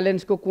एन्ड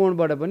ब्यालेन्सको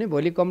कोणबाट पनि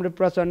भोलि कमरेड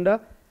प्रचण्ड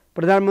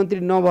प्रधानमन्त्री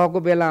नभएको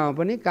बेलामा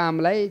पनि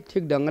कामलाई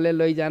ठिक ढङ्गले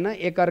लैजान,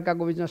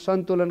 एकअर्काको बिचमा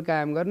सन्तुलन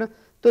कायम गर्न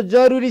त्यो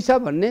जरुरी छ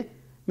भन्ने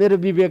मेरो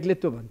विवेकले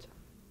त्यो भन्छ।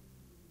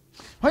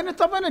 होइन,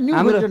 तपाईँले न्यु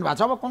गरिरहनु भएको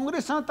छ। अब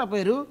कङ्ग्रेससँग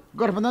तपाईँहरू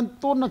गठबन्धन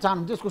तोड्न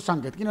चाहनुहुन्छ यसको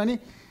सङ्केत, किनभने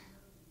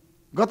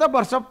गत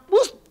वर्ष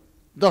पुस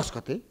 10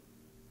 गते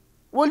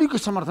ओलीको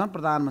समर्थन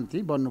प्रधानमन्त्री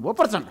बन्नुभयो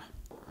प्रचण्ड।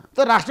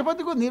 तर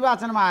राष्ट्रपतिको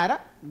निर्वाचनमा आएर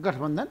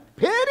गठबन्धन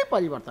फेरि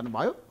परिवर्तन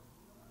भयो।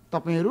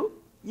 तपाईँहरू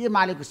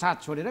एमालेको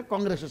साथ छोडेर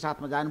कङ्ग्रेसको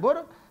साथमा जानुभयो र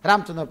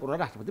रामचन्द्र पौडेललाई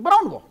राष्ट्रपति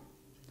बनाउनु भयो।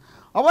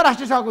 अब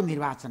राष्ट्रिय सभाको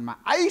निर्वाचनमा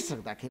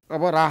आइसक्दाखेरि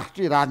अब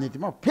राष्ट्रिय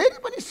राजनीतिमा फेरि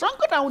पनि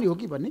सङ्कट आउने हो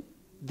कि भन्ने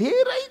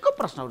धेरैको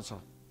प्रश्नहरू छ।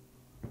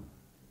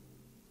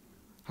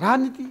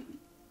 राजनीति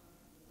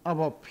अब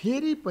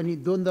फेरि पनि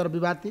द्वन्द्व र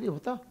विवादतिर हो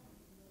त?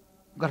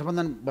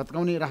 गठबन्धन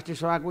भत्काउने राष्ट्रिय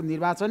सभाको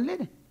निर्वाचनले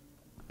नै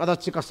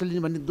अध्यक्ष कसले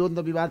लिने भन्ने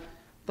द्वन्द्व विवाद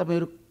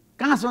तपाईँहरू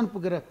कहाँसम्म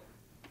पुगेर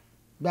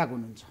ब्याक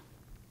हुनुहुन्छ?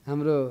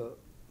 हाम्रो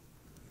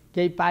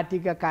केही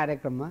पार्टीका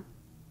कार्यक्रममा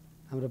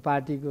हाम्रो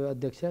पार्टीको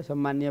अध्यक्ष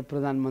सम्माननीय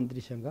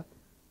प्रधानमन्त्रीसँग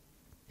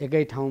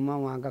एकै ठाउँमा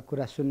उहाँका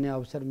कुरा सुन्ने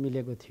अवसर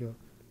मिलेको थियो।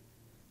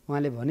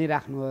 उहाँले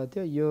भनिराख्नुभएको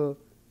थियो यो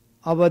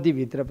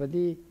अवधिभित्र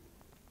पनि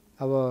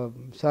अब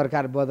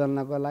सरकार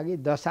बदल्नको लागि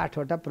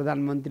 10-8वटा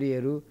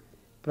प्रधानमन्त्रीहरू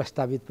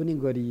प्रस्तावित पनि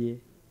गरिए।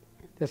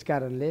 त्यस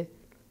कारणले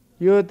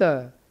यो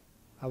त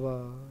अब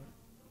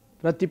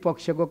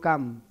प्रतिपक्षको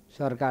काम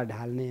सरकार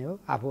ढाल्ने हो,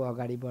 आफू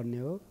अगाडि बढ्ने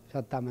हो,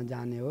 सत्तामा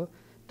जाने हो।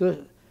 त्यो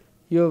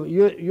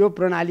यो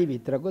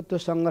प्रणालीभित्रको त्यो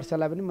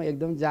सङ्घर्षलाई पनि म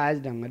एकदम जायज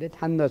ढङ्गले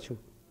ठान्दछु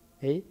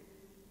है।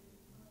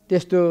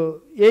 त्यस्तो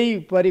यही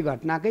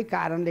परिघटनाकै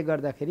कारणले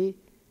गर्दाखेरि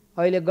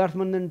अहिले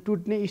गठबन्धन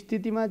टुट्ने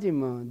स्थितिमा चाहिँ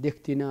म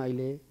देख्दिनँ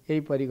अहिले यही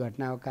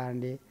परिघटनाको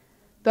कारणले।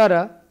 तर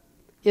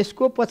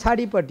यसको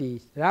पछाडिपट्टि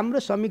राम्रो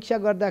समीक्षा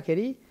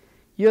गर्दाखेरि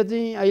यो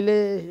चाहिँ अहिले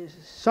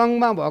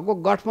सङ्घमा भएको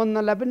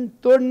गठबन्धनलाई पनि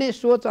तोड्ने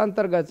सोच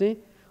अन्तर्गत चाहिँ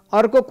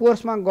अर्को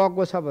कोर्समा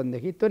गएको छ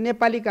भनेदेखि त्यो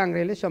नेपाली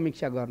काङ्ग्रेसले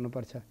समीक्षा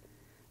गर्नुपर्छ।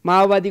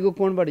 माओवादीको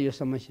कोणबाट यो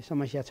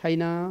समस्या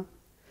छैन,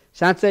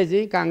 साँच्चै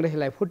चाहिँ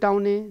काङ्ग्रेसलाई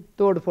फुटाउने,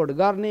 तोडफोड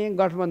गर्ने,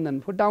 गठबन्धन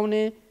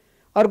फुटाउने,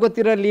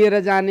 अर्कोतिर लिएर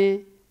जाने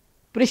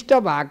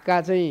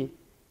पृष्ठभागका चाहिँ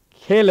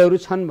खेलहरू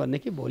छन् भन्ने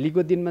कि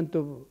भोलिको दिनमा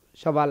त्यो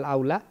सवाल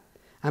आउला।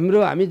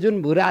 हामी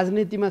जुन भू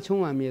राजनीतिमा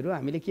छौँ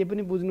हामीले के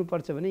पनि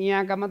बुझ्नुपर्छ भने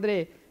यहाँका मात्रै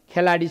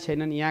खेलाडी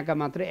छैनन्, यहाँका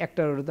मात्रै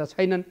एक्टरहरू त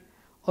छैनन्,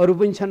 अरू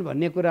पनि छन्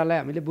भन्ने कुरालाई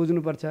हामीले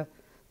बुझ्नुपर्छ।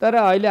 तर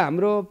अहिले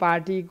हाम्रो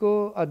पार्टीको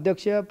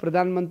अध्यक्ष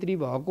प्रधानमन्त्री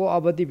भएको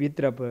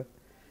अवधिभित्र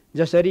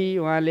जसरी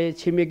उहाँले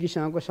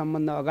छिमेकीसँगको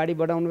सम्बन्ध अगाडि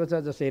बढाउनुभएको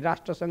छ, जसरी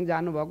राष्ट्रसङ्घ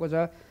जानुभएको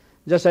छ,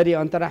 जसरी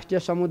अन्तर्राष्ट्रिय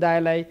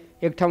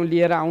समुदायलाई एक ठाउँ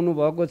लिएर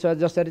आउनुभएको छ,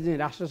 जसरी चाहिँ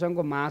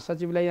राष्ट्रसङ्घको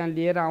महासचिवलाई यहाँ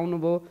लिएर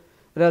आउनुभयो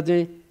र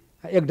चाहिँ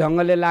एक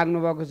ढङ्गले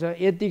लाग्नुभएको छ,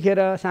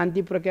 यतिखेर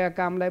शान्ति प्रक्रिया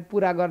कामलाई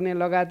पुरा गर्ने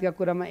लगायतका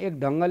कुरामा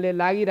एक ढङ्गले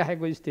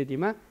लागिरहेको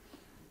स्थितिमा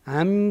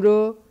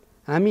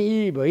हामी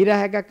यी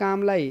भइरहेका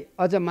कामलाई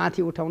अझ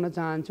माथि उठाउन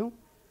चाहन्छौँ,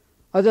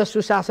 अझ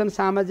सुशासन,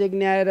 सामाजिक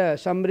न्याय र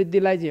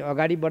समृद्धिलाई चाहिँ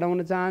अगाडि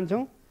बढाउन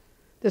चाहन्छौँ।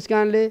 त्यस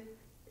कारणले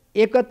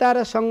एकता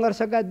र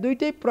सङ्घर्षका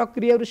दुईटै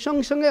प्रक्रियाहरू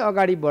सँगसँगै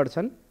अगाडि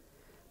बढ्छन्।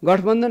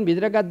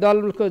 गठबन्धनभित्रका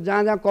दलको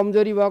जहाँ जहाँ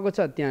कमजोरी भएको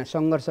छ त्यहाँ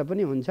सङ्घर्ष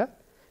पनि हुन्छ,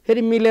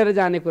 फेरि मिलेर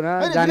जाने कुरा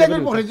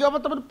अब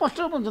तपाईँले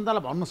स्पष्ट जनतालाई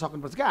भन्न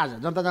सक्नुपर्छ क्या। आज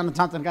जनता जान्न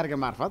चाहन्छन् कार्यक्रम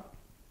मार्फत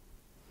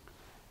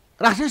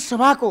राष्ट्रिय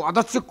सभाको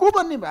अध्यक्ष को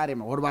भन्ने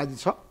बारेमा होडबाजी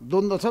छ,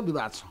 द्वन्द्व छ,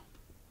 विवाद छ।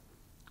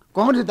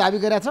 कङ्ग्रेसले दाबी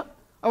गरेको छ,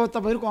 अब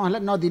तपाईँहरू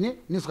कङ्ग्रेसलाई नदिने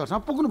निष्कर्षमा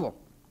पुग्नुभयो।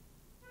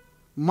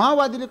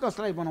 माओवादीले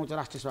कसलाई बनाउँछ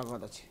राष्ट्रिय सभाको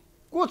अध्यक्ष?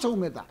 को छ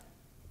उम्मेदवार?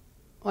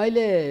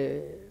 अहिले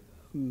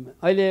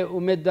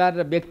उम्मेदवार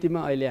र व्यक्तिमा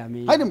अहिले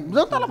हामी होइन,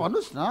 जनतालाई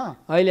भन्नुहोस् न।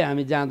 अहिले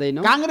हामी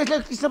जाँदैनौँ। काङ्ग्रेसले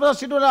कृष्णप्रसाद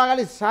सिटोला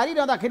अगाडि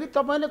सारिरहँदाखेरि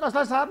तपाईँले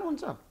कसलाई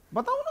सार्नुहुन्छ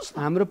बताउनुहोस् न।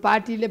 हाम्रो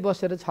पार्टीले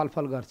बसेर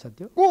छलफल गर्छ।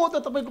 त्यो को हो त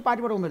तपाईँको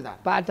पार्टीबाट उम्मेदवार?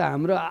 पार्टी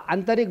हाम्रो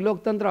आन्तरिक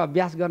लोकतन्त्र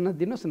अभ्यास गर्न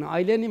दिनुहोस् न।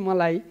 अहिले नि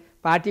मलाई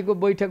पार्टीको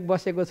बैठक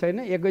बसेको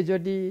छैन,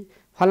 एकैचोटि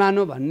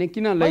फलानु भन्ने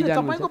किन लैजानु?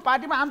 तपाईँको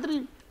पार्टीमा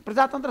आन्तरिक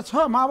प्रजातन्त्र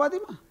छ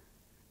माओवादीमा?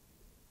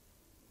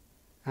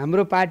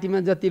 हाम्रो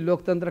पार्टीमा जति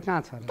लोकतन्त्र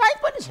कहाँ छ? कहीँ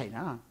पनि छैन।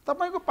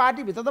 तपाईँको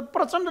पार्टीभित्र त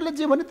प्रचण्डले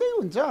जे भने त्यही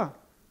हुन्छ।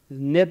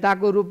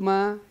 नेताको रूपमा,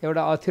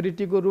 एउटा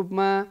अथोरिटीको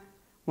रूपमा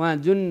उहाँ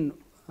जुन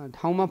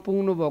ठाउँमा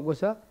पुग्नु भएको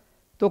छ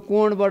त्यो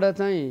कोणबाट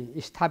चाहिँ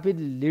स्थापित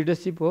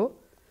लिडरसिप हो।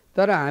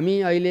 तर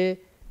हामी अहिले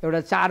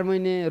एउटा 4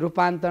 महिने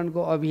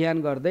रूपान्तरणको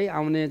अभियान गर्दै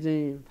आउने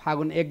चाहिँ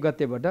फागुन 1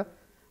 गतेबाट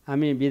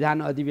हामी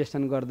विधान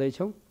अधिवेशन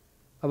गर्दैछौँ।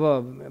 अब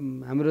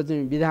हाम्रो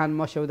चाहिँ विधान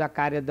मस्यौदा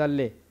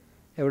कार्यदलले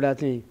एउटा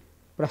चाहिँ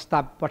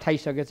प्रस्ताव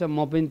पठाइसकेछ,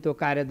 म पनि त्यो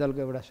कार्यदलको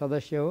एउटा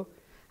सदस्य हो।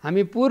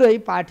 हामी पुरै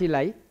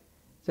पार्टीलाई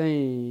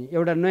चाहिँ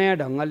एउटा नयाँ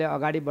ढङ्गले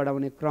अगाडि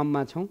बढाउने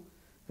क्रममा छौँ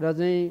र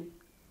चाहिँ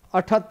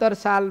 78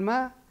 सालमा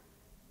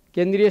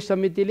केन्द्रीय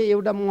समितिले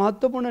एउटा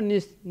महत्त्वपूर्ण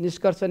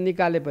निष्कर्ष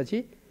निकालेपछि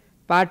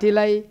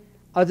पार्टीलाई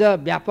अझ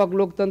व्यापक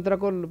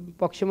लोकतन्त्रको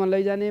पक्षमा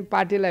लैजाने,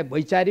 पार्टीलाई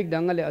वैचारिक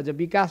ढङ्गले अझ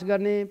विकास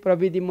गर्ने,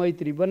 प्रविधि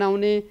मैत्री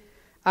बनाउने,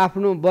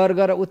 आफ्नो वर्ग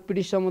र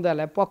उत्पीडित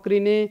समुदायलाई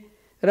पक्रिने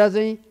र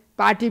चाहिँ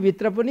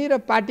पार्टीभित्र पनि र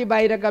पार्टी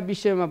बाहिरका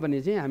विषयमा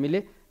पनि चाहिँ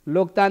हामीले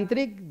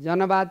लोकतान्त्रिक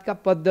जनवादका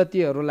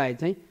पद्धतिहरूलाई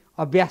चाहिँ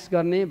अभ्यास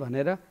गर्ने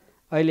भनेर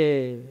अहिले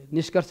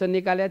निष्कर्ष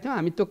निकालेका थियौँ।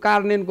 हामी त्यो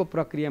कार्यान्वयनको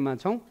प्रक्रियामा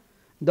छौँ।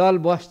 दल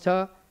बस्छ,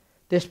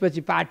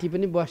 त्यसपछि पार्टी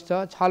पनि बस्छ,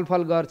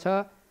 छलफल गर्छ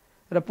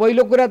र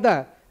पहिलो कुरा त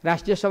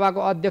राष्ट्रिय सभाको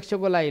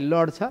अध्यक्षको लागि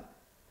लड्छ,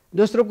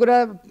 दोस्रो कुरा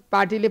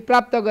पार्टीले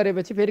प्राप्त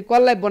गरेपछि फेरि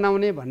कसलाई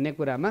बनाउने भन्ने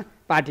कुरामा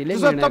पार्टीले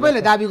निर्णय गर्छ।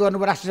 तपाईँले दाबी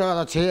गर्नुभयो राष्ट्रिय सभा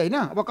अध्यक्ष होइन,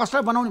 अब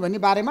कसलाई बनाउने भन्ने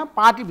बारेमा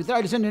पार्टीभित्र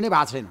अहिलेसम्म निर्णय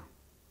भएको छैन।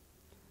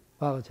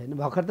 भएको छैन,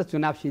 भर्खर त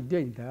चुनाव सिद्धियो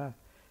नि त,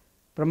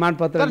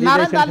 प्रमाणपत्र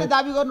नारायण दाहालले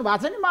दाबी गर्नु भएको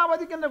छ नि,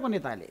 माओवादी केन्द्रको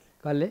नेताले।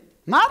 कसले?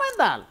 नारायण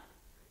दाहाल।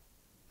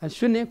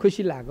 सुने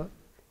खुसी लाग्यो।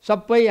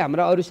 सबै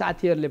हाम्रा अरू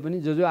साथीहरूले पनि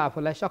जो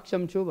आफूलाई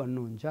सक्षम छु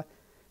भन्नुहुन्छ,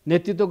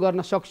 नेतृत्व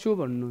गर्न सक्छु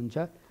भन्नुहुन्छ,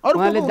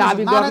 उहाँले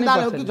दाबी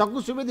गर्नुपर्छ। झक्कु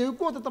सुवेदी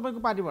को त तपाईँको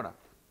पार्टीबाट?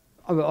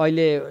 अब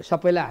अहिले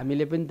सबैलाई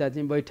हामीले पनि त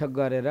चाहिँ बैठक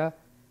गरेर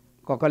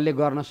कसले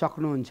गर्न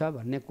सक्नुहुन्छ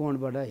भन्ने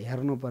कोणबाट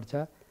हेर्नुपर्छ।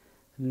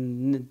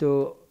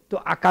 त्यो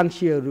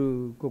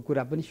आकाङ्क्षीहरूको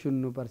कुरा पनि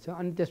सुन्नुपर्छ,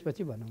 अनि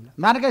त्यसपछि भनौँला।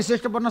 नारायण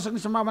श्रेष्ठ बन्न सक्ने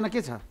सम्भावना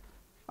के छ?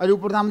 अहिले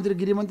उपप्रधानमन्त्री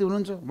गृहमन्त्री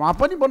हुनुहुन्छ, उहाँ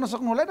पनि बन्न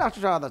सक्नु होला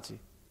राष्ट्रिय सभा अध्यक्ष?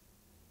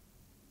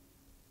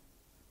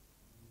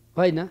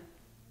 होइन,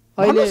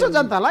 अहिले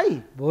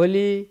जनतालाई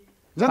भोलि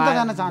जनता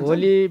जान चाहन्छ,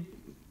 भोलि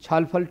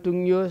छलफल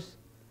टुङ्गियोस्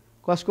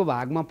कसको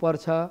भागमा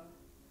पर्छ,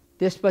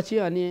 त्यसपछि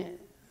अनि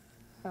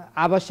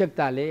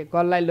आवश्यकताले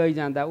कसलाई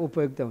लैजाँदा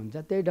उपयुक्त हुन्छ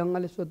त्यही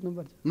ढङ्गले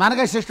सोध्नुपर्छ।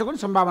 नारायण श्रेष्ठको पनि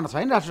सम्भावना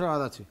छैन राष्ट्रिय सभा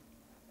अध्यक्ष?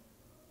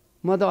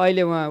 म त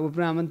अहिले उहाँ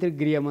उपप्रधानमन्त्री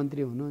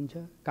गृहमन्त्री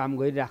हुनुहुन्छ, काम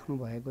गरिराख्नु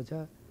भएको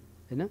छ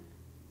होइन।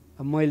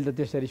 मैले त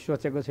त्यसरी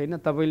सोचेको छैन,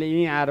 तपाईँले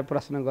यहीँ आएर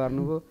प्रश्न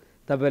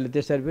गर्नुभयो, तपाईँले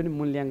त्यसरी पनि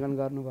मूल्याङ्कन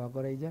गर्नुभएको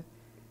रहेछ।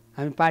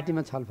 हामी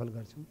पार्टीमा छलफल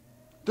गर्छौँ।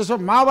 त्यसो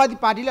माओवादी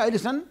पार्टीले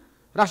अहिलेसम्म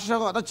राष्ट्रिय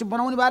सभाको अध्यक्ष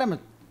बनाउने बारेमा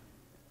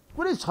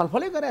कुनै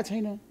छलफलै गरेका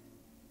छैन,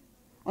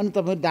 अनि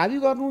तपाईँहरू दाबी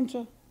गर्नुहुन्छ।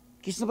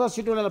 कृष्णप्रसाद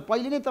सिटोलालाई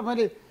पहिले नै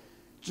तपाईँले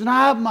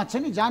चुनावमा छ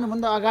नि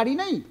जानुभन्दा अगाडि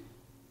नै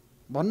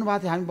भन्नुभएको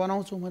थियो हामी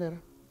बनाउँछौँ भनेर,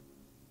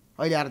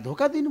 अहिले आएर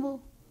धोका दिनुभयो।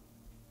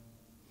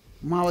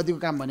 माओवादीको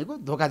काम भनेको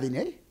धोका दिने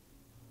है,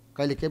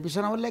 कहिले केपी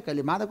शर्मा ओलीलाई,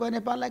 कहिले माधव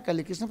नेपाललाई,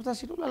 कहिले कृष्णप्रसाद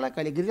सिटोलालाई,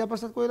 कहिले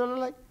गिरिजाप्रसाद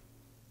कोइरालालाई।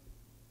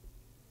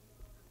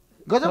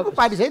 गजबको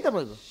पार्टी छ है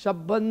तपाईँको।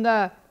 सबभन्दा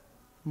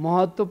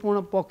महत्त्वपूर्ण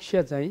पक्ष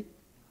चाहिँ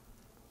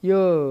यो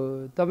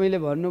तपाईँले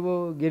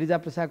भन्नुभयो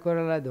गिरिजाप्रसाद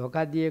कोइरालालाई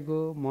धोका दिएको,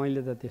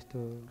 मैले त त्यस्तो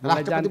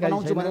राष्ट्रपति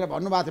बनाउँछु भनेर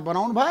भन्नुभएको थियो,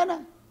 बनाउनु भएन।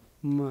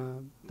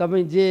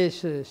 तपाईँ जे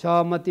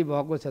सहमति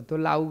भएको छ त्यो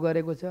लागू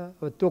गरेको छ।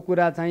 त्यो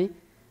कुरा चाहिँ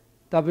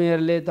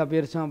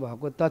तपाईँहरूसँग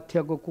भएको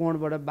तथ्यको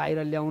कोणबाट बाहिर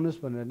ल्याउनुहोस्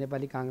भनेर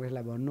नेपाली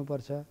काङ्ग्रेसलाई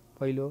भन्नुपर्छ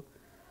पहिलो।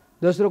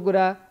 दोस्रो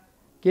कुरा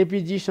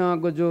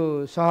केपीजीसँगको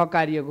जो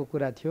सहकार्यको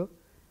कुरा थियो,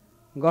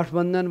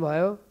 गठबन्धन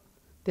भयो,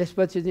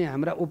 त्यसपछि चाहिँ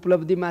हाम्रा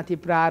उपलब्धिमाथि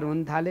प्रहार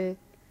हुन थाले,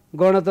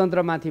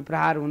 गणतन्त्रमाथि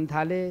प्रहार हुन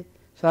थाले।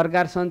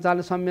 सरकार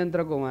सञ्चालन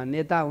संयन्त्रको उहाँ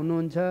नेता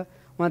हुनुहुन्छ,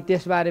 उहाँ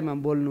त्यसबारेमा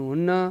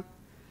बोल्नुहुन्न।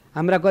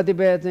 हाम्रा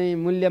कतिपय चाहिँ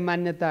मूल्य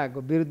मान्यताको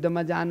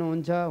विरुद्धमा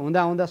जानुहुन्छ,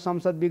 हुँदा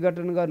संसद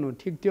विघटन गर्नु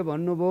ठिक थियो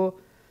भन्नुभयो।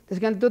 त्यस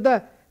कारण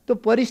त्यो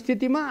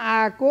परिस्थितिमा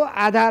आएको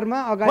आधारमा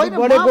अगाडि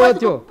बढेको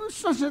थियो।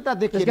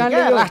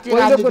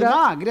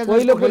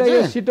 पहिलो कुरा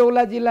यो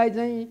सिटौलाजीलाई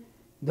चाहिँ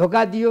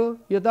धोका दियो,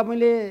 यो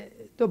तपाईँले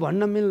त्यो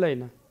भन्न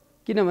मिल्दैन,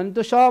 किनभने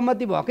त्यो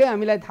सहमति भएकै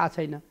हामीलाई थाहा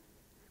छैन।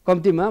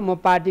 कम्तीमा म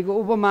पार्टीको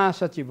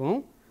उपमहासचिव हुँ,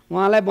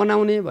 उहाँलाई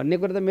बनाउने भन्ने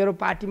कुरा त मेरो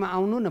पार्टीमा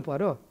आउनु न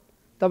पर्यो।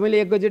 तपाईँले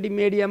एकैचोटि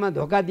मिडियामा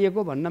धोका दिएको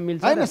भन्न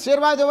मिल्छ होइन?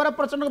 शेरबहादुर देउवा र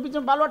प्रचण्डको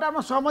बिचमा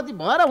बालुवाटारमा सहमति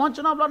भएर उहाँ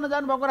चुनाव लड्न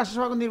जानुभएको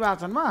राष्ट्रसभाको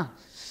निर्वाचनमा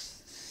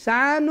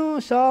सानो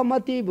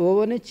सहमति भयो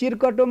भने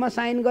चिरकटोमा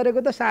साइन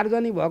गरेको त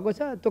सार्वजनिक भएको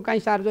छ, त्यो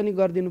काहीँ सार्वजनिक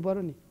गरिदिनु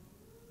पर्यो नि।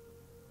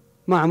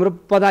 म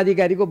हाम्रो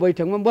पदाधिकारीको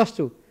बैठकमा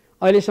बस्छु,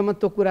 अहिलेसम्म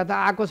त्यो कुरा त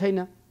आएको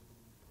छैन।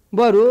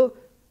 बरु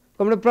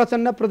कमरेड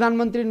प्रचण्ड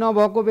प्रधानमन्त्री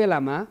नभएको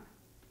बेलामा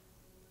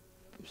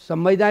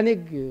संवैधानिक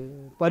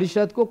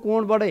परिषदको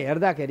कोणबाट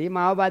हेर्दाखेरि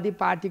माओवादी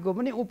पार्टीको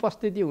पनि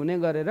उपस्थिति हुने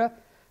गरेर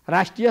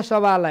राष्ट्रिय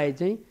सभालाई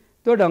चाहिँ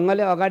त्यो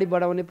ढङ्गले अगाडि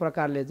बढाउने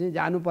प्रकारले चाहिँ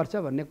जानुपर्छ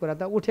भन्ने कुरा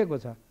त उठेको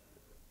छ।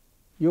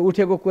 यो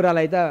उठेको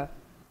कुरालाई त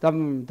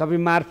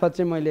तपाईँ मार्फत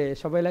चाहिँ मैले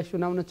सबैलाई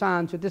सुनाउन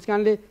चाहन्छु। त्यस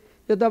कारणले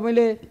यो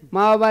तपाईँले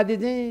माओवादी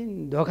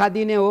चाहिँ धोका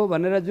दिने हो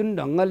भनेर जुन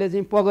ढङ्गले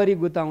चाहिँ पगरी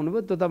गुताउनु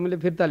भयो त्यो तपाईँले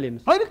फिर्ता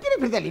लिनुहोस्। होइन, किन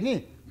फिर्ता लिने?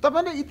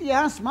 तपाईँले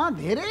इतिहासमा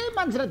धेरै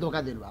मान्छेलाई धोका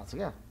दिनुभएको छ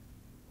क्या,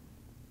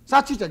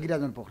 साँच्ची छ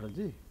गिरिराजन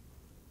पोखरेलजी,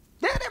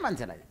 धेरै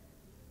मान्छेलाई।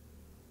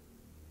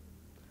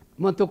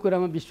 म त्यो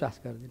कुरामा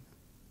विश्वास गर्दिनँ।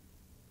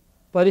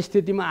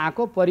 परिस्थितिमा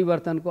आएको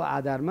परिवर्तनको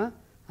आधारमा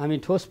हामी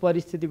ठोस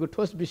परिस्थितिको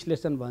ठोस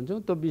विश्लेषण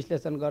भन्छौँ, त्यो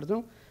विश्लेषण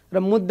गर्छौँ र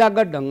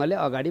मुद्दागत ढङ्गले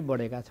अगाडि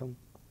बढेका छौँ।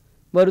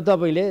 बरु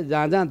तपाईँले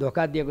जहाँ जहाँ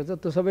धोका दिएको छ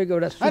त्यो सबैको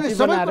एउटा सूची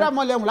बनाएर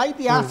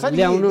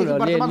ल्याउनु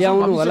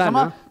होला।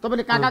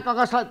 तपाईँले कहाँ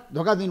कसलाई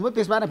धोका दिनुभयो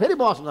त्यसबारे फेरि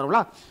बहस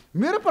गरौँला।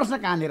 मेरो प्रश्न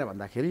कहाँनिर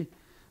भन्दाखेरि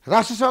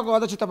राष्ट्रसभाको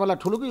अध्यक्ष तपाईँलाई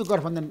ठुलो कि यो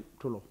गठबन्धन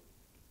ठुलो?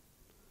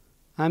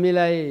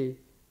 हामीलाई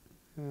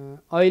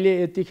अहिले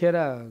यतिखेर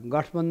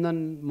गठबन्धन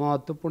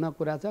महत्त्वपूर्ण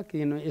कुरा छ,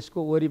 किनभने यसको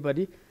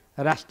वरिपरि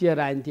राष्ट्रिय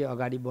राजनीति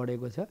अगाडि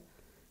बढेको छ।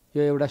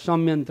 यो एउटा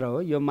संयन्त्र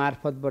हो, यो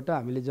मार्फतबाट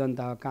हामीले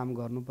जनताको काम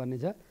गर्नुपर्ने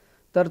छ।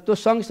 तर त्यो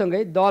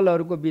सँगसँगै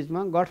दलहरूको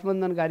बिचमा,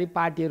 गठबन्धनकारी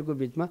पार्टीहरूको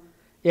बिचमा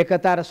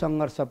एकता र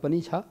सङ्घर्ष पनि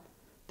छ।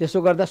 त्यसो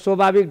गर्दा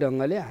स्वाभाविक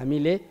ढङ्गले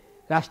हामीले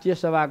राष्ट्रिय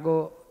सभाको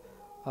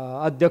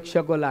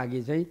अध्यक्षको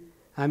लागि चाहिँ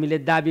हामीले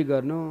दाबी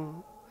गर्नु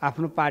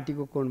आफ्नो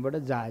पार्टीको कोणबाट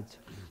जायज छ।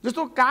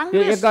 जस्तो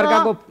काङ्ग्रेस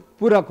एकअर्काको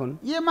पूरक हुन्।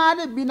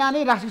 एमाले बिना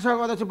नै राष्ट्रिय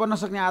सभाको अध्यक्ष बन्न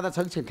सक्ने आदत छ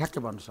कि छैन?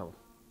 ठ्याक्कै भन्नुहोस्। अब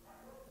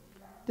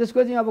त्यसको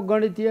चाहिँ अब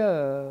गणितीय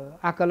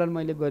आकलन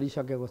मैले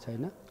गरिसकेको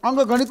छैन।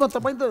 अङ्कगणितमा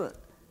तपाईँ त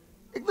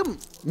एकदम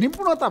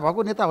निपुणता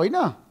भएको नेता होइन?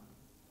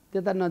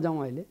 त्यता नजाउँ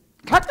अहिले,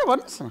 ठ्याक्कै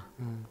भन्नुहोस् न।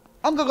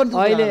 अङ्कगणित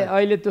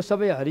अहिले त्यो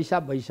सबै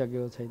हरिसाब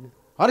भइसकेको छैन।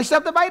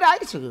 हरिसाब त बाहिर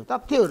आइसक्यो,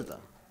 तथ्यहरू त,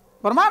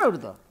 प्रमाणहरू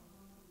त।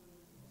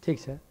 ठिक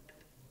छ।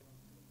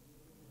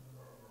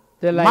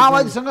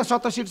 माओवादीसँग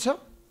 70 सिट छ,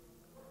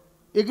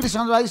 एग्री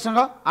समाजवादीसँग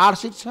 8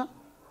 सिट छ,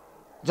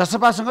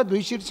 जसपासँग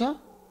 2 सिट छ,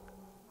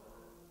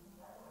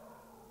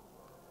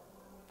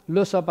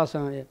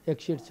 लोसपासँग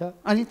 1 सिट छ।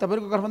 अनि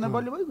तपाईँको गठबन्धन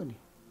बलियो भयो नि?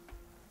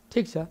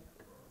 ठिक छ।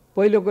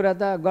 पहिलो कुरा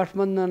त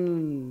गठबन्धन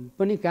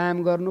पनि कायम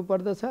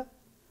गर्नुपर्दछ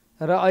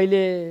र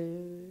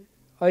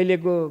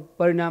अहिलेको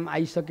परिणाम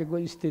आइसकेको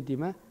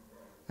स्थितिमा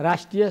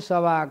राष्ट्रिय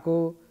सभाको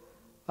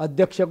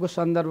अध्यक्षको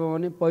सन्दर्भमा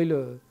पनि पहिलो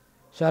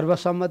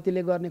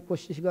सर्वसम्मतिले गर्ने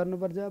कोसिस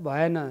गर्नुपर्छ।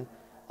 भएन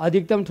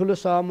अधिकतम ठुलो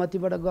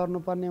सहमतिबाट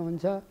गर्नुपर्ने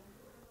हुन्छ।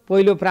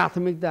 पहिलो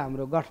प्राथमिकता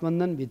हाम्रो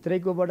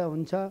गठबन्धनभित्रैकोबाट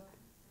हुन्छ।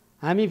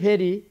 हामी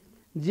फेरि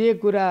जे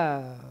कुरा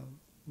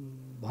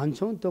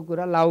भन्छौँ त्यो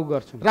कुरा लागू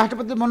गर्छौँ।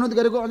 राष्ट्रपति मनोनित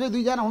गरेको अझै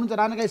 2 जना हुनुहुन्छ,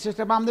 राणाकाई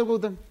श्रेष्ठ, वामदेव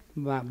गौतम।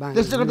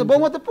 त्यसले गर्दा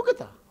बहुमत त पुग्यो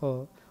त हो।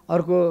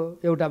 अर्को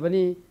एउटा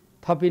पनि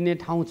थपिने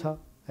ठाउँ छ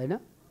होइन?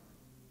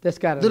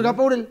 त्यसकारण दुर्गा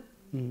पौडेल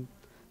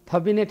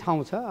थपिने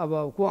ठाउँ छ।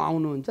 अब को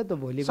आउनुहुन्छ त्यो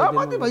भोलि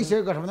सहमति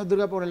भइसक्यो गठबन्धन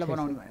दुर्गा पौडेललाई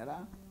बनाउने भनेर।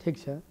 ठिक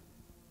छ।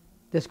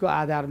 त्यसको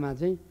आधारमा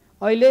चाहिँ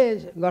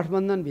अहिले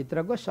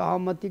गठबन्धनभित्रको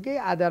सहमतिकै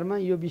आधारमा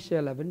यो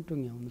विषयलाई पनि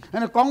टुङ्ग्याउनु।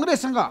 होइन,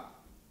 कङ्ग्रेससँग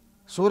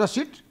 16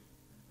 सिट,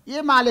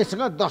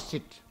 एमालेसँग 10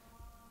 सिट,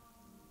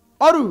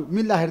 अरू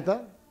मिल्दाखेरि त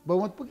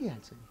बहुमत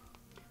पुगिहाल्छ।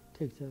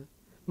 ठिक छ।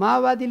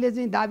 माओवादीले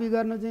चाहिँ दाबी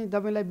गर्न चाहिँ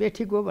तपाईँलाई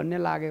बेठिक हो भन्ने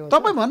लागेको?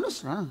 तपाईँ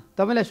भन्नुहोस् न।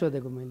 तपाईँलाई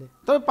सोधेको मैले।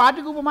 तपाईँ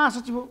पार्टीको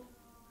उपमहासचिव हो।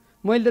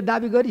 मैले त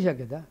दाबी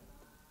गरिसकेँ त।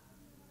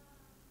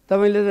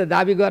 तपाईँले त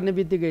दाबी गर्ने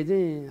बित्तिकै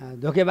चाहिँ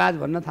धोकेबाज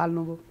भन्न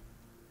थाल्नुभयो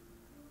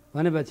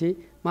भनेपछि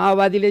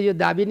माओवादीले यो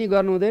दाबी नै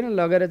गर्नु हुँदैन,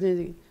 लगेर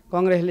चाहिँ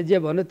कङ्ग्रेसले जे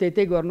भन्यो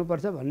त्यही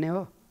गर्नुपर्छ भन्ने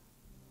हो।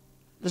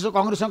 त्यसो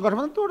कङ्ग्रेससँग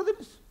गठबन्धन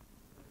तोडिदिनुहोस्।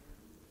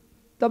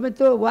 तपाईँ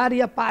त्यो वार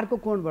या पारको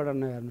कोणबाट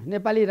नहेर्नु।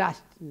 नेपाली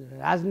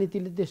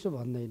राजनीतिले त्यसो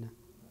भन्दैन।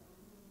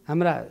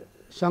 हाम्रा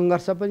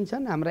सङ्घर्ष पनि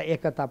छन्, हाम्रा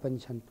एकता पनि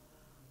छन्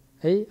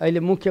है। अहिले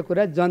मुख्य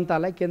कुरा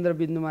जनतालाई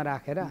केन्द्रबिन्दुमा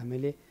राखेर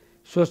हामीले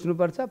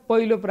सोच्नुपर्छ।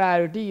 पहिलो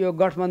प्रायोरिटी यो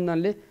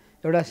गठबन्धनले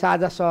एउटा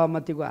साझा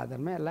सहमतिको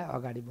आधारमा यसलाई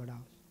अगाडि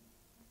बढाओस्।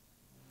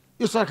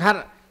 यो सरकार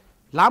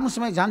लामो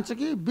समय जान्छ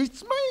कि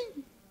बिचमै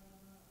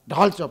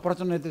ढल्छ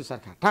प्रचण्ड नेतृत्व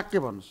सरकार? ठ्याक्कै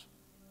भन्नुहोस्।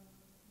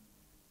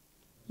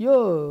 यो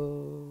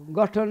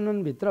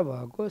गठबन्धनभित्र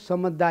भएको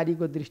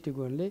समझदारीको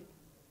दृष्टिकोणले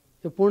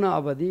यो पूर्ण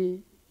अवधि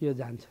यो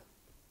जान्छ।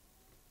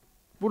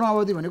 पूर्ण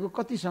अवधि भनेको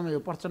कति समय हो?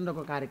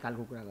 प्रचण्डको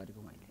कार्यकालको कुरा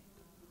गरेको मैले।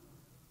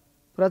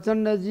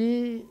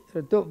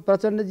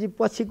 प्रचण्डजी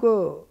पछिको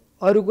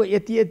अरूको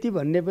यति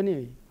भन्ने पनि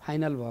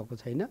फाइनल भएको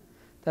छैन।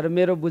 तर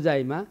मेरो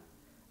बुझाइमा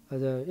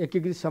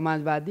एकीकृत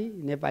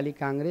समाजवादी नेपाली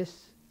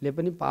काङ्ग्रेसले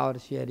पनि पावर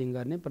सेयरिङ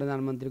गर्ने,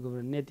 प्रधानमन्त्रीको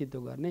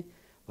नेतृत्व गर्ने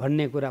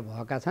भन्ने कुरा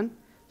भएका छन्।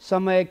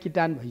 समय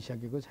किटान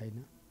भइसकेको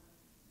छैन।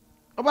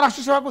 अब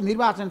राष्ट्रिय सभाको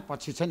निर्वाचन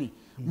पछि छ नि,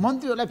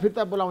 मन्त्रीहरूलाई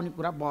फिर्ता बोलाउने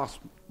कुरा बहस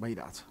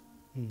भइरहेछ।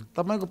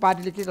 तपाईँको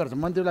पार्टीले के गर्छ?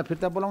 मन्त्रीहरूलाई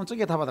फिर्ता बोलाउँछ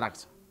कि यथावत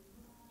राख्छ?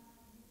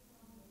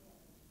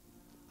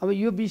 अब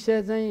यो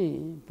विषय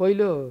चाहिँ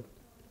पहिलो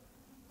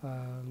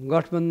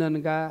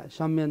गठबन्धनका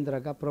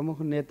संयन्त्रका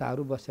प्रमुख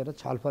नेताहरू बसेर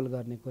छलफल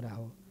गर्ने कुरा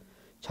हो।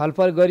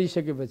 छलफल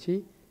गरिसकेपछि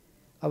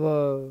अब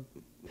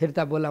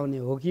फिर्ता बोलाउने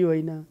हो कि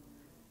होइन,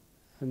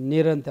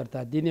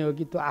 निरन्तरता दिने हो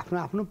कि त्यो आफ्नो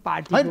आफ्नो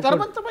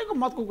तपाईँको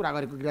मतको कुरा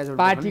गरेको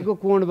पार्टीको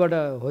कोणबाट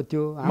हो।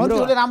 त्यो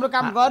मन्त्रीहरूले राम्रो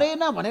काम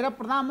गरेन भनेर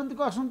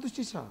प्रधानमन्त्रीको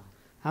असन्तुष्टि छ।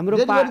 हाम्रो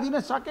दिन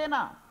सकेन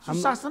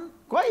सुशासन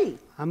कोही।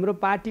 हाम्रो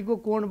पार्टीको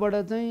कोणबाट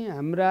चाहिँ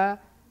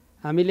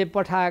हामीले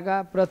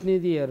पठाएका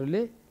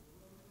प्रतिनिधिहरूले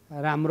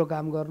राम्रो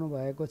काम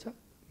गर्नुभएको छ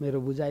मेरो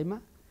बुझाइमा।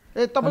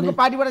 तपाईँको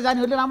पार्टीबाट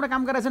जानेहरूले राम्रो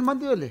काम गरेका छन्,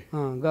 मन्त्रीहरूले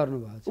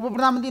गर्नुभएको छ। उप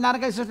प्रधानमन्त्री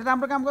नारायण श्रेष्ठले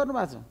राम्रो काम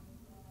गर्नुभएको छ।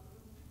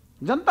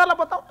 जनतालाई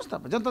बताउनुहोस् त,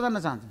 जनता जान्न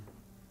चाहन्छ।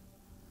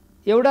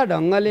 एउटा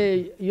ढङ्गले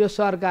यो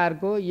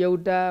सरकारको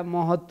एउटा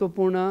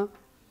महत्त्वपूर्ण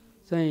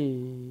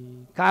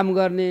चाहिँ काम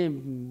गर्ने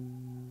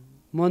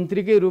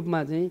मन्त्रीकै रूपमा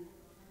चाहिँ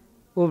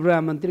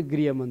उपप्रधानमन्त्री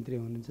गृहमन्त्री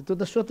हुनुहुन्छ। त्यो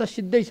त स्वतः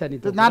सिद्धै छ नि।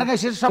 नारायण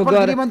श्रेष्ठ सफल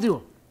गृहमन्त्री हो,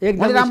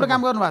 एकदमै राम्रो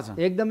काम गर्नुभएको छ,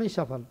 एकदमै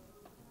सफल।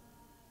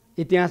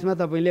 इतिहासमा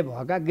तपाईँले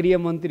भएका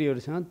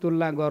गृहमन्त्रीहरूसँग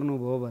तुलना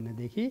गर्नुभयो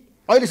भनेदेखि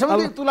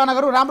अहिलेसम्म तुलना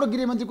गरौँ राम्रो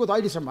गृहमन्त्रीको त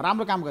अहिलेसम्म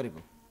राम्रो काम गरेको।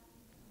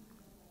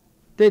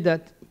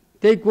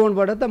 त्यही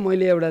कोणबाट त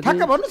मैले एउटा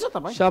भन्नुहोस्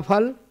तपाईँ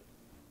सफल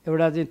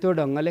एउटा चाहिँ त्यो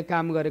ढङ्गले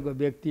काम गरेको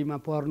व्यक्तिमा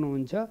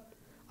पर्नुहुन्छ।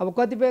 अब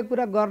कतिपय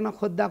कुरा गर्न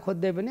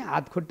खोज्दै पनि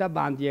हात खुट्टा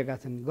बाँधिएका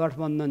छन्।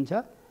 गठबन्धन छ,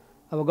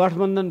 अब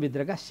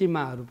गठबन्धनभित्रका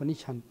सीमाहरू पनि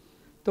छन्,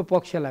 त्यो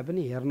पक्षलाई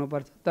पनि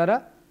हेर्नुपर्छ। तर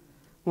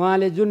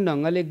उहाँले जुन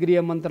ढङ्गले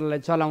गृह मन्त्रालय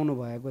चलाउनु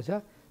भएको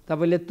छ,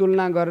 तपाईँले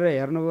तुलना गरेर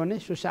हेर्नुभयो भने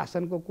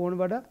सुशासनको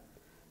कोणबाट,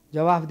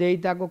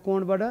 जवाफदेहिताको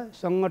कोणबाट,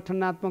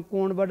 सङ्गठनात्मक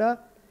कोणबाट,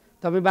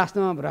 तपाईँ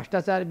वास्तवमा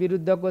भ्रष्टाचार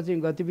विरुद्धको चाहिँ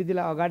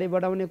गतिविधिलाई अगाडि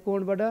बढाउने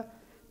कोणबाट,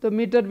 त्यो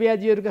मिटर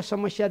ब्याजीहरूका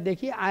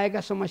समस्यादेखि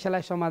आएका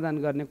समस्यालाई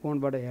समाधान गर्ने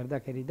कोणबाट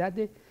हेर्दाखेरि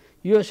चाहिँ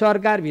यो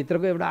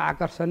सरकारभित्रको एउटा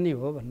आकर्षण नै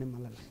हो भन्ने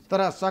मलाई लाग्छ।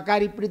 तर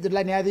सहकारी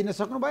पीडितहरूलाई न्याय दिन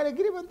सक्नु भएन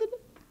गृहमन्त्रीले?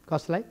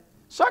 कसलाई?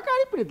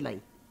 सहकारी पीडितलाई।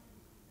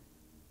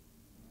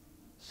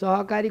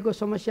 सहकारीको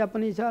समस्या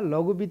पनि छ,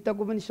 लघु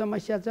वित्तको पनि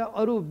समस्या छ,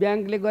 अरू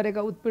ब्याङ्कले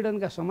गरेका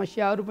उत्पीडनका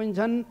समस्याहरू पनि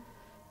छन्।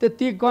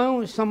 ती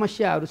कयौँ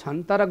समस्याहरू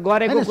छन्। तर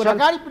गरेको कुरा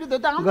सहकारी पीडित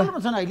त आन्दोलनमा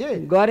छन्,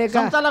 अहिले गरेका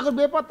सञ्चालकको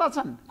बेपत्ता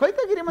छन्, खोइ त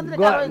गृहमन्त्रीले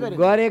कारबाही गरे।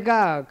 गरेका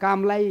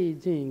कामलाई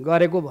चाहिँ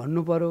गरेको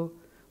भन्नु पर्यो,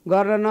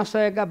 गर्न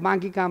नसकेका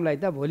बाँकी कामलाई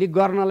त भोलि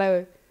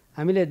गर्नलाई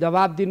हामीले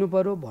जवाब दिनु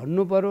पर्यो,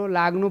 भन्नु पर्यो,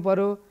 लाग्नु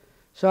पर्यो।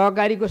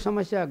 सहकारीको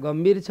समस्या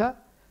गम्भीर छ,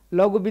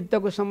 लघु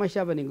वित्तको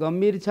समस्या पनि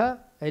गम्भीर छ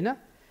हैन।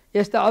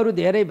 यस्ता अरू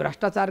धेरै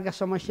भ्रष्टाचारका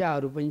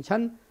समस्याहरू पनि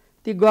छन्,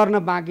 ती गर्न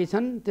बाँकी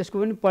छन्,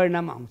 त्यसको पनि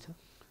परिणाम आउँछ।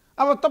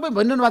 अब तपाईँ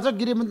भनिरहनु भएको छ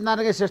गृहमन्त्री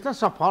नारायण श्रेष्ठ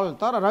सफल,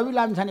 तर रवि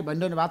लामिछाने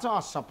भनिरहनु भएको छ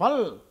असफल।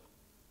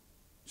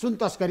 सुन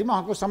तस्करीमा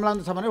उहाँको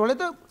संलग्न छ भने भोलि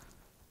त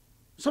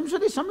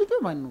संसदीय समिति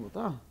भन्नुभयो त।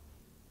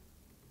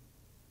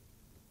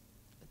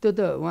 त्यो त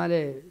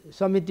उहाँले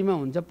समितिमा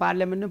हुन्छ,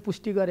 पार्लियामेन्टमा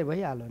पुष्टि गरे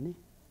भइहाल्यो नि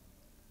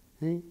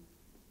है।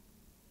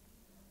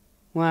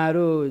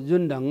 उहाँहरू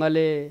जुन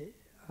ढङ्गले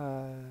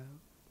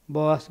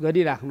बहस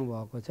गरिराख्नु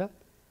भएको छ,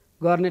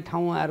 गर्ने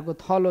ठाउँ उहाँहरूको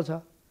थलो छ।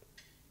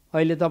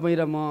 अहिले तपाईँ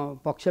र म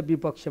पक्ष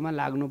विपक्षमा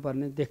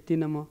लाग्नुपर्ने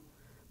देख्दिनँ म।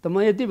 त म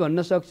यति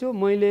भन्न सक्छु,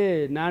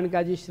 मैले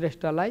नारायण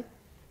श्रेष्ठलाई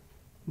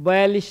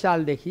 42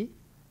 सालदेखि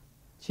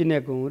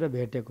चिनेको हुँ र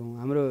भेटेको हुँ।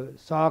 हाम्रो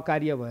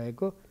सहकार्य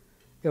भएको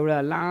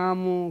एउटा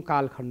लामो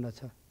कालखण्ड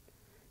छ।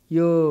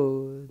 यो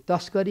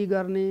तस्करी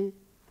गर्ने,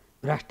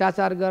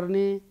 भ्रष्टाचार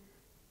गर्ने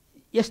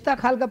यस्ता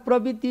खालका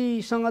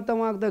प्रवृत्तिसँग त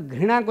उहाँको त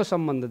घृणाको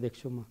सम्बन्ध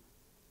देख्छु म।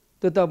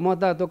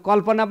 त्यो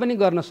कल्पना पनि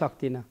गर्न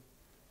सक्दिनँ।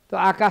 त्यो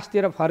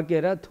आकाशतिर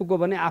फर्केर थुको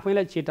भने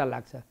आफैलाई छिटा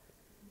लाग्छ।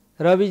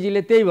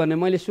 रविजीले त्यही भने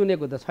मैले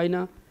सुनेको त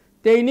छैन।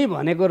 त्यही नै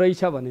भनेको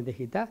रहेछ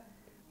भनेदेखि त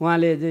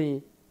उहाँले चाहिँ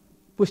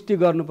पुष्टि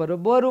गर्नु पर्यो।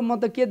 बरु म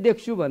त के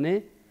देख्छु भने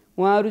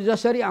उहाँहरू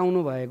जसरी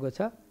आउनु भएको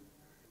छ,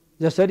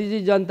 जसरी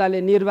चाहिँ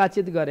जनताले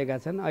निर्वाचित गरेका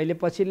छन्, अहिले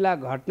पछिल्ला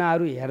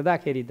घटनाहरू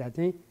हेर्दाखेरि त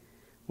चाहिँ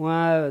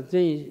उहाँ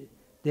चाहिँ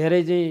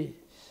धेरै चाहिँ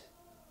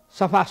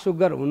सफा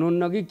सुग्घर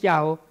हुनुहुन्न कि क्या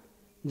हो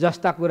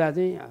जस्ता कुरा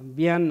चाहिँ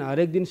बिहान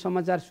हरेक दिन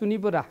समाचार सुनि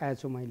पो राखेको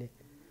छु मैले।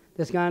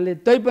 त्यस कारणले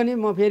तैपनि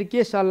म फेरि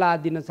के सल्लाह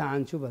दिन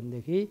चाहन्छु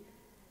भनेदेखि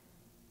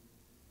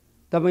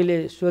तपाईँले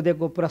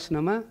सोधेको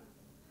प्रश्नमा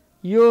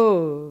यो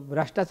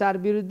भ्रष्टाचार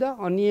विरुद्ध,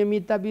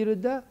 अनियमितता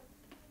विरुद्ध,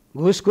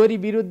 घुसखोरी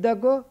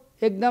विरुद्धको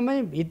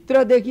एकदमै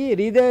भित्रदेखि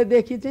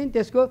हृदयदेखि चाहिँ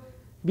त्यसको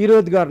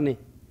विरोध गर्ने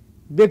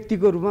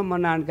व्यक्तिको रूपमा म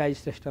नारायण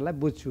श्रेष्ठलाई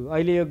बुझ्छु।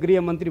 अहिले यो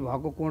गृहमन्त्री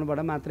भएको कोणबाट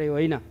मात्रै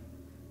होइन,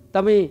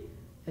 तपाईँ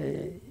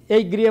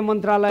यही गृह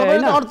मन्त्रालय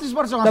होइन, 38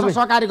 वर्ष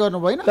सहकारी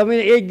गर्नुभयो हैन,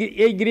 तपाईँ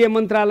यही गृह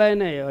मन्त्रालय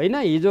नै होइन,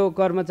 हिजो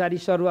कर्मचारी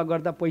सरुवा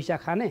गर्दा पैसा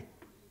खाने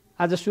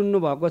आज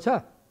सुन्नुभएको छ,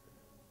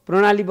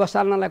 प्रणाली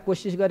बसाल्नलाई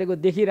कोसिस गरेको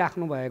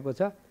देखिराख्नु भएको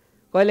छ।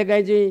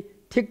 कहिलेकाहीँ चाहिँ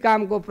ठिक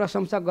कामको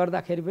प्रशंसा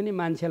गर्दाखेरि पनि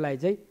मान्छेलाई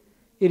चाहिँ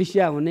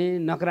ईर्ष्या हुने,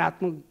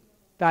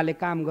 नकारात्मकताले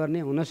काम गर्ने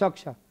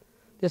हुनसक्छ।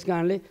 त्यस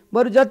कारणले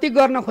बरु जति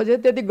गर्न खोजे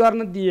त्यति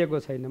गर्न दिएको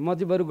छैन। म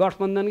चाहिँ बरु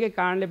गठबन्धनकै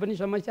कारणले पनि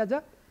समस्या छ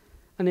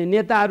अनि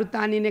नेताहरू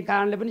तानिने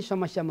कारणले पनि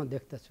समस्या म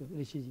देख्दछु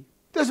ऋषिजी।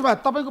 त्यसो भए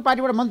तपाईँको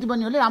पार्टीबाट मन्त्री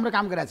बन्नेहरूले राम्रो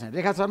काम गरेका छन्,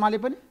 रेखा शर्माले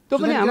पनि,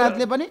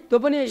 त्यो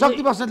पनि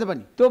शक्ति बस्नेतले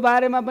पनि। त्यो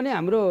बारेमा पनि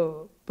हाम्रो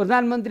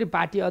प्रधानमन्त्री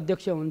पार्टी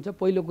अध्यक्ष हुन्छ,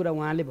 पहिलो कुरा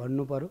उहाँले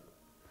भन्नु पर्यो।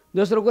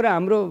 दोस्रो कुरा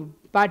हाम्रो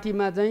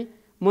पार्टीमा चाहिँ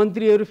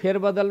मन्त्रीहरू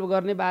फेरबदल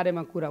गर्ने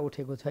बारेमा कुरा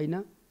उठेको छैन।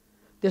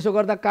 त्यसो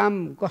गर्दा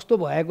काम कस्तो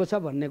भएको छ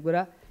भन्ने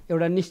कुरा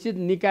एउटा निश्चित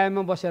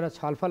निकायमा बसेर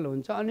छलफल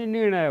हुन्छ अनि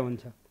निर्णय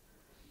हुन्छ।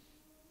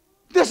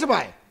 त्यसो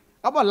भए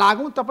अब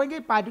लागौँ तपाईँकै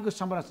पार्टीको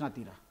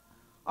संरचनातिर।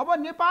 अब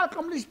नेपाल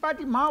कम्युनिस्ट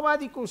पार्टी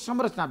माओवादीको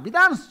संरचना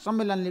विधान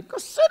सम्मेलनले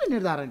कसरी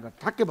निर्धारण गर्छ,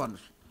 ठ्याक्कै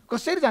भन्नुहोस्,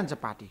 कसरी जान्छ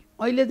पार्टी?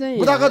 अहिले चाहिँ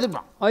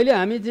अहिले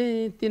हामी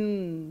चाहिँ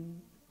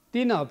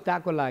तीन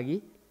हप्ताको लागि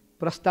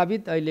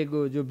प्रस्तावित अहिलेको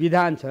जो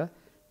विधान छ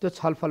त्यो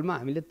छलफलमा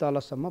हामीले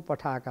तलसम्म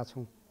पठाएका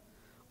छौँ।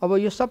 अब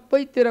यो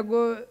सबैतिरको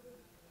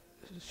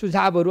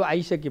सुझावहरू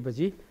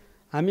आइसकेपछि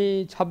हामी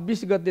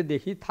 26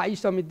 गतेदेखि थाई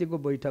समितिको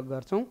बैठक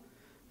गर्छौँ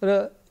र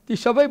ती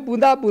सबै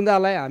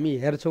बुँदालाई हामी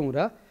हेर्छौँ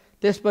र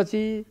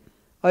त्यसपछि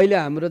अहिले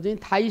हाम्रो चाहिँ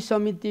थाई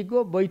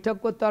समितिको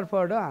बैठकको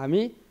तर्फबाट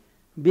हामी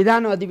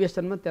विधान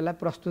अधिवेशनमा त्यसलाई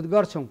प्रस्तुत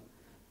गर्छौँ।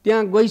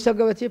 त्यहाँ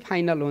गइसकेपछि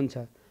फाइनल हुन्छ।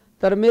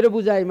 तर मेरो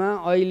बुझाइमा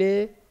अहिले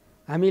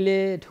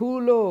हामीले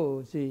ठुलो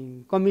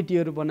चाहिँ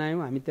कमिटीहरू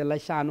बनायौँ, हामी त्यसलाई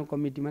सानो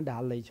कमिटीमा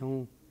ढाल्दैछौँ।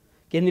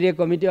 केन्द्रीय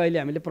कमिटी अहिले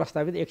हामीले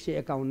प्रस्तावित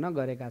 151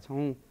 गरेका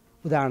छौँ।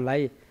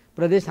 उदाहरणलाई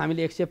प्रदेश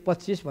हामीले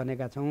 125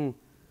 भनेका छौँ।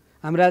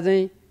 हाम्रा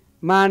चाहिँ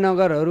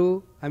महानगरहरू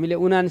हामीले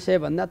 99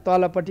 भन्दा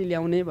तलपट्टि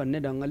ल्याउने भन्ने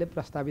ढङ्गले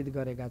प्रस्तावित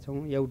गरेका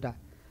छौँ एउटा।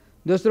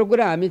 दोस्रो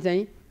कुरा हामी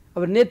चाहिँ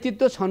अब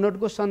नेतृत्व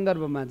छनौटको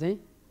सन्दर्भमा चाहिँ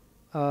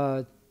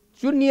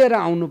चुनिएर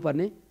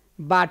आउनुपर्ने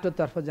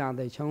बाटोतर्फ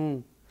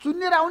जाँदैछौँ।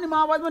 चुनिएर आउने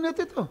माओवादीमा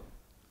नेतृत्व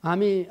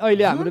हामी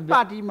अहिले हाम्रो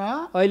पार्टीमा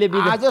अहिले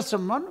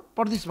आजसम्म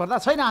प्रतिस्पर्धा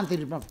छैन आन्तरिक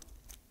रूपमा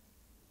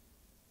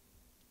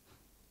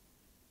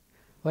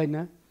होइन।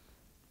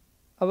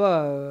 अब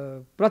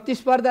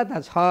प्रतिस्पर्धा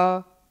त छ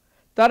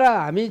तर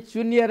हामी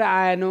चुनिएर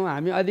आएनौँ।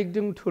 हामी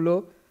अधिकतम ठुलो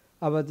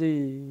अब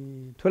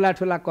चाहिँ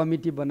ठुला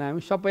कमिटी बनायौँ,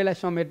 सबैलाई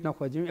समेट्न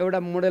खोज्यौँ, एउटा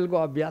मोडेलको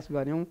अभ्यास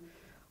गऱ्यौँ।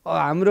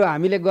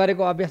 हामीले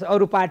गरेको अभ्यास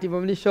अरू पार्टीमा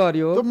पनि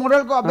सर्यो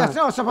मोडेलको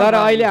अभ्यास। तर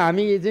अहिले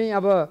हामी चाहिँ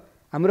अब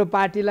हाम्रो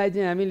पार्टीलाई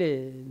चाहिँ हामीले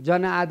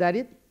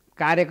जनआधारित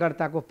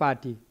कार्यकर्ताको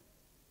पार्टी,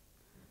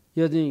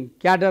 यो चाहिँ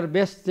क्याडर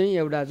बेस चाहिँ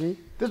एउटा चाहिँ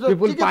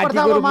पिपुल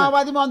पार्टीको रूपमा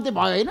माओवादीमा अन्त्य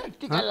भयो होइन,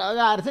 टिका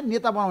लगाएर चाहिँ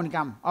नेता बनाउने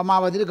काम अब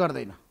माओवादीले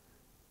गर्दैन।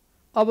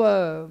 अब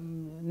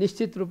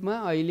निश्चित रूपमा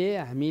अहिले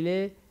हामीले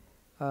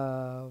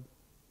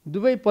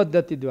दुवै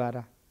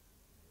पद्धतिद्वारा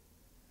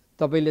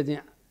तपाईँले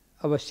चाहिँ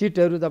अब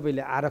सिटहरू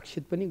तपाईँले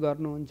आरक्षित पनि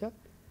गर्नुहुन्छ,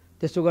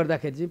 त्यसो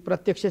गर्दाखेरि चाहिँ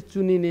प्रत्यक्ष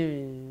चुनिने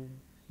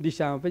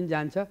दिशामा पनि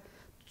जान्छ।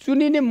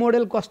 चुनिने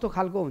मोडेल कस्तो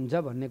खालको हुन्छ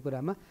भन्ने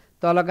कुरामा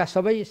तलका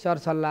सबै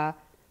सरसल्लाह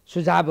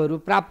सुझावहरू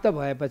प्राप्त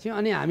भएपछि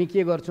अनि हामी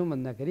के गर्छौँ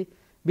भन्दाखेरि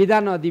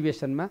विधान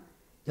अधिवेशनमा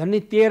झन्डै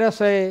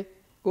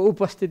 1300 को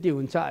उपस्थिति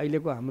हुन्छ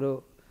अहिलेको हाम्रो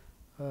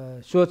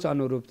सोच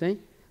अनुरूप चाहिँ।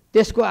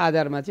 त्यसको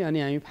आधारमा चाहिँ अनि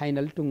हामी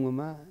फाइनल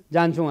टुङ्गोमा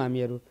जान्छौँ।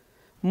 हामीहरू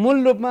मूल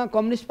रूपमा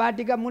कम्युनिस्ट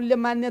पार्टीका मूल्य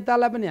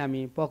मान्यतालाई पनि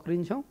हामी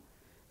पक्रिन्छौँ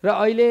र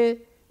अहिले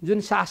जुन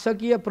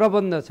शासकीय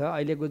प्रबन्ध छ,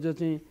 अहिलेको जो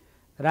चाहिँ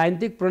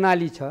राजनीतिक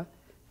प्रणाली छ,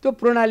 त्यो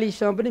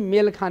प्रणालीसँग पनि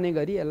मेल खाने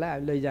गरी यसलाई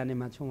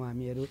लैजानेमा छौँ।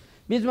 हामीहरू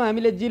बिचमा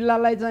हामीले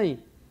जिल्लालाई चाहिँ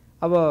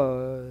अब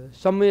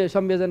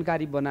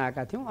संयोजनकारी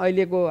बनाएका थियौँ।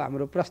 अहिलेको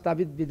हाम्रो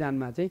प्रस्तावित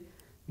विधानमा चाहिँ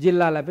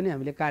जिल्लालाई पनि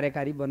हामीले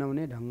कार्यकारी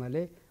बनाउने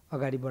ढङ्गले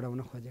अगाडि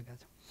बढाउन खोजेका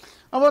छौँ।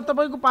 अब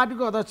तपाईँको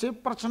पार्टीको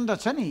अध्यक्ष प्रचण्ड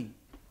छ नि,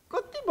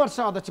 कति वर्ष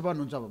अध्यक्ष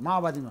बन्नुहुन्छ अब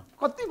माओवादीमा?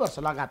 कति वर्ष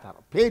लगातार?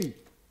 फेरि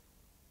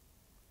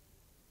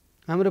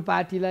हाम्रो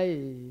पार्टीलाई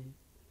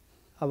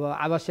अब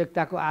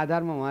आवश्यकताको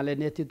आधारमा उहाँले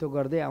नेतृत्व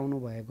गर्दै आउनु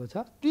भएको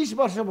छ। 30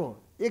 वर्ष भयो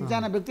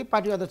एकजना व्यक्ति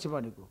पार्टी अध्यक्ष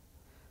बनेको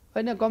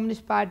होइन।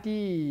 कम्युनिस्ट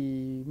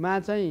पार्टीमा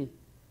चाहिँ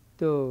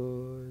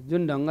त्यो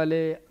जुन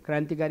ढङ्गले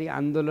क्रान्तिकारी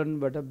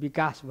आन्दोलनबाट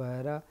विकास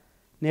भएर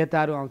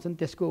नेताहरू आउँछन्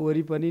त्यसको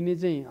वरिपरि नै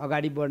चाहिँ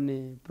अगाडि बढ्ने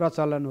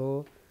प्रचलन हो।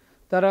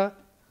 तर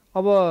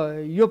अब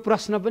यो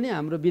प्रश्न पनि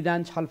हाम्रो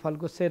विधान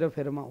छलफलको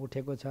सेरोफेरोमा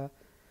उठेको छ।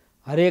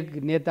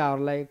 हरेक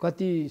नेताहरूलाई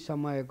कति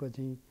समयको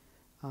चाहिँ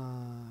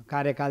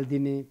कार्यकाल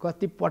दिने,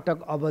 कति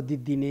पटक अवधि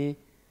दिने,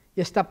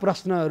 यस्ता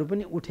प्रश्नहरू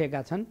पनि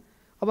उठेका छन्।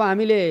 अब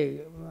हामीले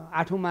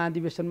 8औं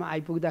महाधिवेशनमा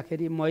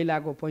आइपुग्दाखेरि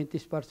महिलाको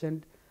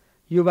 35%,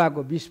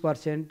 युवाको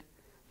 20%,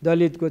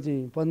 दलितको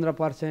चाहिँ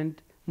 15%,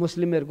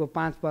 मुस्लिमहरूको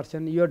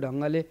 5% यो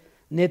ढङ्गले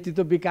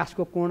नेतृत्व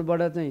विकासको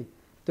कोणबाट चाहिँ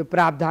त्यो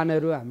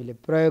प्रावधानहरू हामीले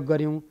प्रयोग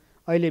गऱ्यौँ।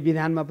 अहिले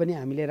विधानमा पनि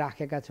हामीले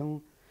राखेका छौँ।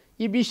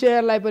 यी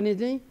विषयहरूलाई पनि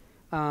चाहिँ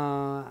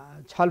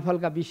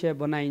छलफलका विषय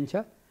बनाइन्छ।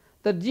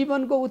 तर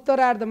जीवनको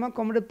उत्तरार्धमा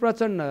कमरेड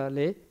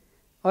प्रचण्डले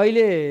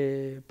अहिले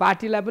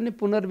पार्टीलाई पनि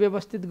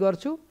पुनर्व्यवस्थित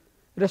गर्छु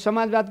र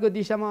समाजवादको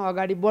दिशामा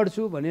अगाडि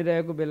बढ्छु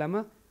भनिरहेको बेलामा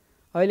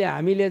अहिले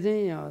हामीले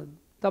चाहिँ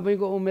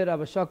तपाईँको उमेर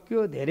अब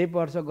सक्यो, धेरै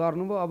वर्ष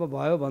गर्नुभयो, अब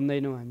भयो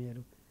भन्दैनौँ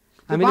हामीहरू।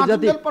 हामीले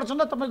जति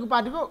प्रचण्ड तपाईँको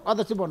पार्टीको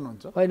अध्यक्ष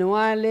बन्नुहुन्छ होइन,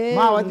 उहाँले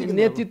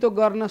नेतृत्व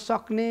गर्न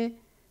सक्ने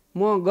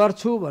म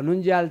गर्छु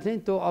भन्नुन्जेल चाहिँ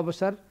त्यो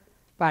अवसर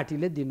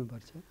पार्टीले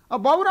दिनुपर्छ। अब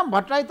बाबुराम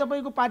भट्टराई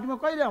तपाईँको पार्टीमा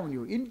कहिले आउने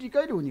हो, इन्ट्री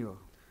कहिले हुने हो?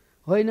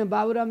 होइन,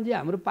 बाबुरामजी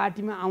हाम्रो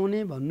पार्टीमा आउने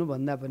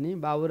भन्नुभन्दा पनि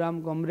बाबुराम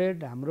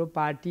कमरेड हाम्रो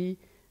पार्टी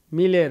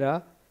मिलेर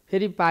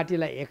फेरि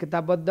पार्टीलाई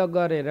एकताबद्ध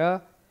गरेर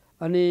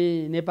अनि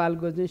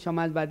नेपालको चाहिँ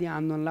समाजवादी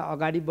आन्दोलनलाई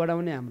अगाडि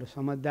बढाउने हाम्रो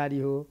समझदारी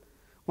हो।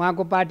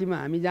 उहाँको पार्टीमा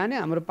हामी जाने,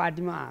 हाम्रो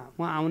पार्टीमा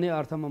उहाँ आउने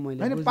अर्थमा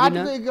मैले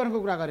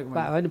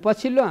होइन।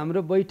 पछिल्लो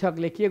हाम्रो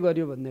बैठकले के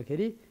गर्यो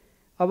भन्दाखेरि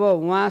अब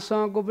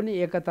उहाँसँगको पनि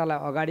एकतालाई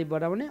अगाडि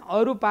बढाउने,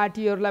 अरू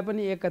पार्टीहरूलाई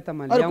पनि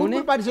एकतामा ल्याउने,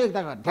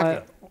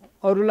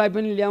 अरूलाई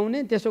पनि ल्याउने,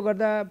 त्यसो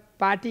गर्दा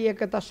पार्टी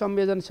एकता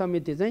संयोजन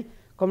समिति चाहिँ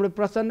कमरेड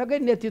प्रचण्डकै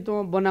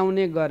नेतृत्वमा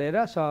बनाउने गरेर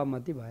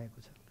सहमति भएको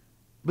छ।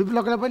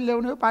 विप्लवलाई पनि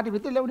ल्याउने हो,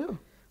 पार्टीभित्र ल्याउने हो?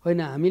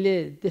 होइन, हामीले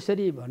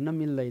त्यसरी भन्न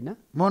मिल्दैन।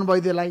 मोहन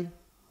वैद्यलाई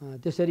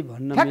त्यसरी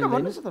भन्न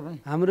मिल्दैन।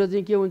 हाम्रो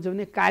चाहिँ के हुन्छ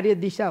भने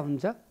कार्यदिशा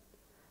हुन्छ,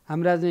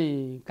 हाम्रा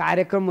चाहिँ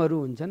कार्यक्रमहरू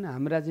हुन्छन्,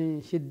 हाम्रा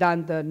चाहिँ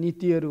सिद्धान्त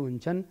नीतिहरू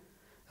हुन्छन्,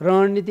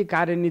 रणनीति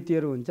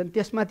कार्यनीतिहरू हुन्छन्,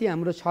 त्यसमाथि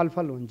हाम्रो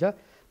छलफल हुन्छ।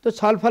 त्यो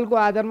छलफलको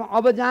आधारमा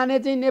अब जाने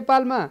चाहिँ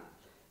नेपालमा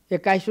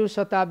 21औं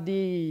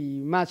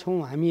शताब्दीमा छौँ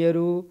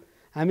हामीहरू।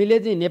 हामीले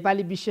चाहिँ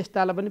नेपाली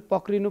विशेषतालाई पनि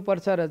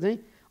पक्रिनुपर्छ र चाहिँ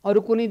अरू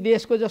कुनै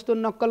देशको जस्तो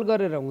नक्कल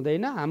गरेर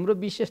हुँदैन, हाम्रो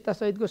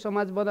विशेषतासहितको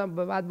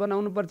समाजवाद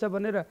बनाउनुपर्छ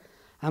भनेर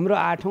हाम्रो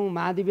 8औं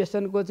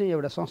महाधिवेशनको चाहिँ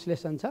एउटा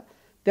संश्लेषण छ,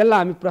 त्यसलाई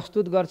हामी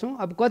प्रस्तुत गर्छौँ।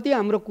 अब कति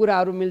हाम्रो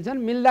कुराहरू मिल्छन्,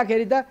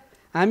 मिल्दाखेरि त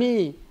हामी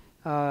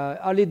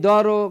अलि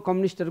दह्रो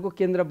कम्युनिस्टहरूको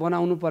केन्द्र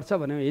बनाउनुपर्छ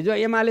भन्यो। हिजो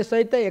एमाले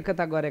सहित त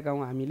एकता गरेका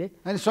हौँ हामीले।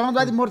 अनि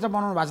समाजवादी मोर्चा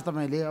बनाउनु भएको छ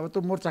तपाईँले, अब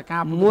त्यो मोर्चा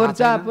कहाँ?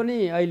 मोर्चा पनि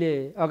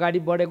अहिले अगाडि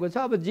बढेको छ।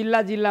 अब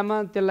जिल्ला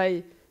जिल्लामा त्यसलाई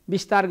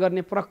विस्तार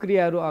गर्ने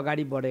प्रक्रियाहरू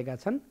अगाडि बढेका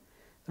छन्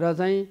र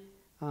चाहिँ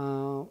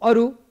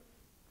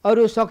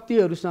अरू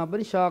शक्तिहरूसँग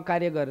पनि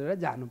सहकार्य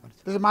गरेर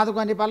जानुपर्छ। त्यसो माधव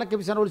नेपाललाई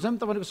केपी शर्मा ओलीसँग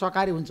तपाईँको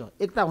सहकार्य हुन्छ,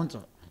 एकता हुन्छ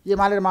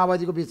एमाले र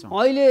माओवादीको बिचमा?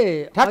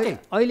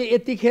 अहिले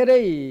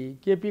यतिखेरै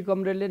केपी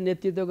कमरेडले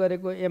नेतृत्व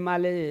गरेको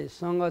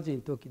एमालेसँग चाहिँ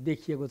त्यो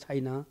देखिएको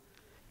छैन,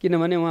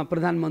 किनभने उहाँ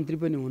प्रधानमन्त्री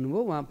पनि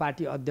हुनुभयो, उहाँ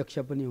पार्टी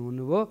अध्यक्ष पनि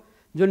हुनुभयो।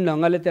 जुन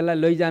ढङ्गले त्यसलाई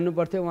लैजानु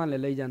पर्थ्यो उहाँले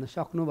लैजान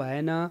सक्नु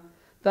भएन।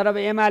 तर अब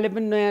एमाले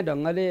पनि नयाँ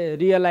ढङ्गले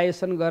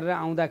रियलाइजेसन गरेर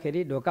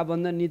आउँदाखेरि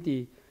ढोकाबन्द नीति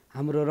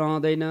हाम्रो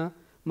रहँदैन।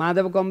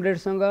 माधव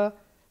कमरेडसँग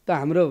त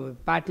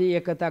हाम्रो पार्टी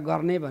एकता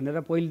गर्ने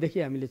भनेर पहिलेदेखि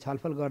हामीले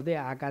छलफल गर्दै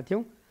आएका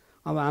थियौँ।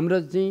 अब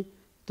हाम्रो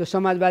चाहिँ त्यो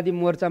समाजवादी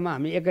मोर्चामा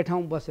हामी एकै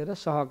ठाउँ बसेर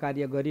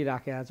सहकार्य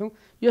गरिराखेका छौँ।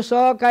 यो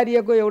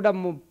सहकार्यको एउटा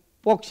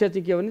पक्ष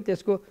चाहिँ के भने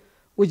त्यसको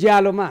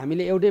उज्यालोमा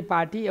हामीले एउटै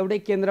पार्टी एउटै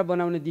केन्द्र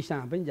बनाउने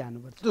दिशामा पनि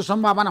जानुपर्छ। त्यो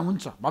सम्भावना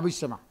हुन्छ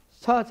भविष्यमा?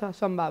 छ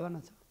सम्भावना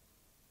छ।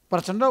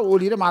 प्रचण्ड,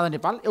 ओली र माधव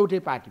नेपाल एउटै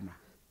पार्टीमा?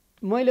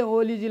 मैले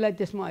ओलीजीलाई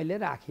त्यसमा अहिले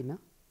राखिनँ,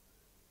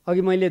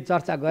 अघि मैले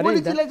चर्चा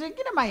गरेँ।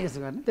 किन माइनस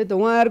गर्ने? त्यही त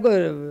उहाँहरूको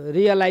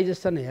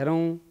रियलाइजेसन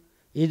हेरौँ।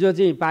 हिजो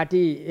चाहिँ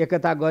पार्टी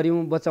एकता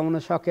गऱ्यौँ, बचाउन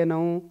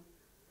सकेनौँ।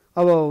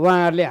 अब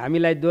उहाँहरूले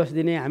हामीलाई दोष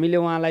दिने, हामीले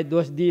उहाँलाई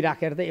दोष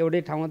दिइराखेर त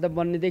एउटै ठाउँमा त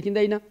बन्ने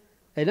देखिँदैन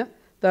होइन।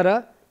 तर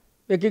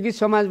एकीकृत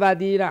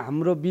समाजवादी र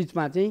हाम्रो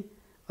बिचमा चाहिँ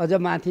अझ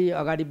माथि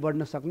अगाडि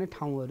बढ्न सक्ने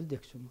ठाउँहरू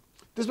देख्छु म।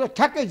 त्यसमा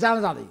ठ्याक्कै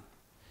जाँदै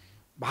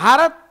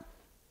भारत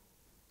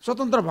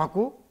स्वतन्त्र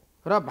भएको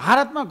र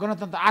भारतमा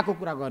गणतन्त्र आएको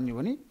कुरा गर्ने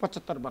भने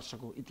 75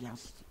 वर्षको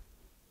इतिहास।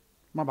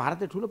 म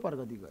भारतले ठुलो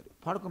प्रगति गर्यो,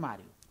 फड्को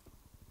मार्यो।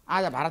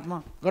 आज भारतमा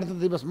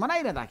गणतन्त्र दिवस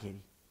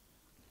मनाइरहँदाखेरि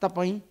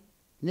तपाईँ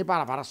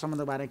नेपाल भारत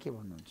सम्बन्धबारे के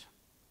भन्नुहुन्छ?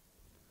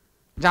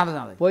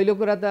 जाँदै पहिलो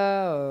कुरा त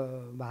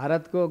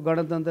भारतको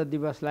गणतन्त्र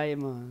दिवसलाई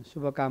म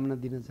शुभकामना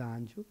दिन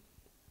चाहन्छु।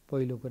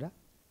 पहिलो कुरा,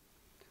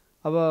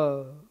 अब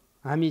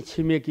हामी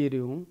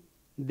छिमेकीहरू हौँ,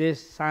 देश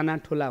साना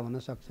ठुला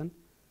हुन सक्छन्,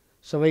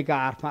 सबैका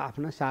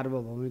आफ्ना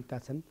सार्वभौमिकता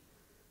छन्,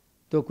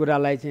 त्यो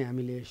कुरालाई चाहिँ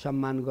हामीले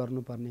सम्मान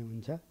गर्नुपर्ने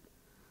हुन्छ।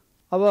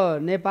 अब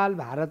नेपाल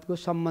भारतको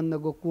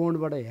सम्बन्धको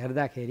कोणबाट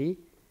हेर्दाखेरि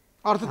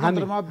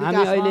हामी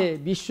अहिले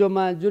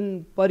विश्वमा जुन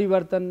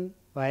परिवर्तन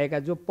भएका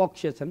जो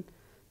पक्ष छन्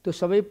त्यो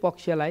सबै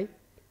पक्षलाई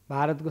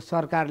भारतको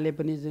सरकारले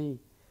पनि चाहिँ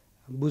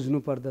बुझ्नु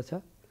पर्दछ।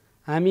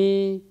 हामी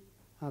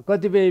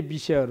कतिपय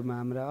विषयहरूमा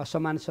हाम्रा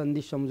असमान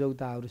सन्धि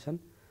सम्झौताहरू छन्,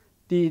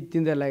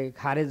 तिनीहरूलाई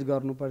खारेज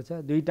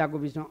गर्नुपर्छ। दुईटाको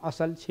बिचमा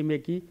असल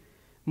छिमेकी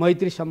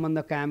मैत्री सम्बन्ध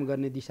कायम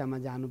गर्ने दिशामा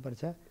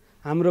जानुपर्छ।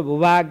 हाम्रो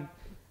भूभाग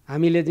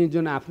हामीले चाहिँ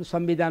जुन आफ्नो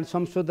संविधान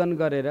संशोधन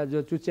गरेर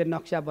जो चुच्चे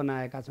नक्सा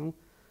बनाएका छौँ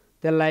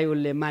त्यसलाई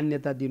उसले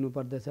मान्यता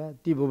दिनुपर्दछ।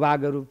 ती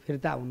भूभागहरू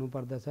फिर्ता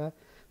हुनुपर्दछ।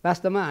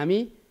 वास्तवमा हामी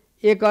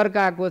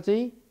एकअर्काको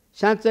चाहिँ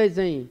साँच्चै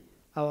चाहिँ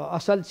अब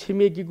असल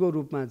छिमेकीको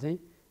रूपमा चाहिँ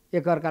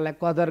एकअर्कालाई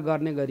कदर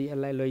गर्ने गरी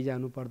यसलाई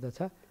लैजानु पर्दछ।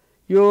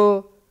 यो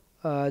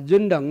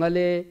जुन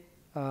ढङ्गले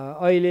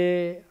अहिले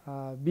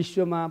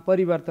विश्वमा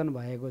परिवर्तन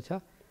भएको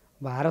छ,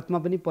 भारतमा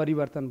पनि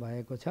परिवर्तन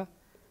भएको छ,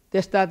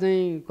 त्यस्ता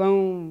चाहिँ कौँ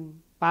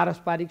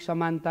पारस्परिक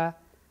समानता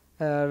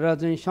र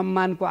चाहिँ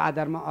सम्मानको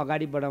आधारमा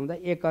अगाडि बढाउँदा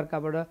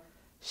एकअर्काबाट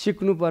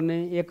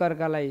सिक्नुपर्ने,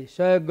 एकअर्कालाई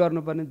सहयोग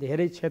गर्नुपर्ने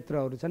धेरै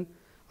क्षेत्रहरू छन्।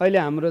 अहिले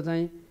हाम्रो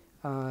चाहिँ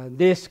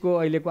देशको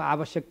अहिलेको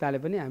आवश्यकताले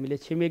पनि हामीले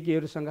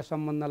छिमेकीहरूसँग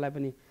सम्बन्धलाई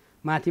पनि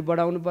माथि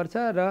बढाउनुपर्छ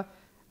र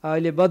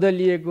अहिले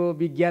बदलिएको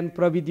विज्ञान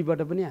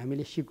प्रविधिबाट पनि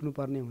हामीले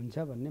सिक्नुपर्ने हुन्छ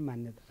भन्ने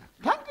मान्यता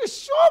राख्छु। Thank you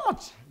so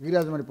much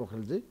Giriraj Mani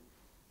पोखरेलजी,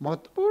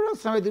 महत्त्वपूर्ण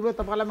समय दिनुभयो।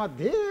 तपाईँलाई म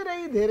धेरै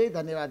धेरै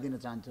धन्यवाद दिन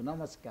चाहन्छु।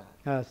 नमस्कार।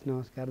 हस्,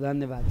 नमस्कार,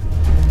 धन्यवाद।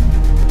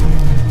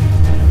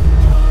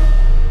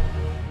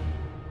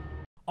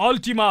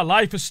 Ultima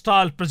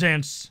Lifestyle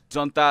presents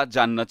जनता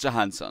जान्न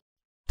चाहन्छन्।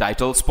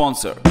 Title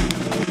sponsor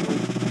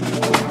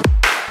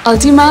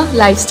Ultima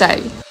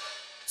Lifestyle.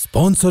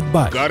 Sponsored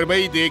by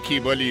गर्वैदेखि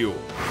बलियो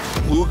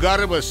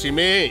भूगर्भ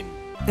सिमेन्ट,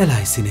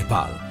 LIC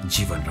नेपाल,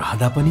 जीवन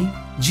रहँदा पनि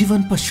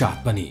जीवन पश्चात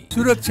पनि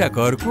सुरक्षा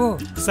करको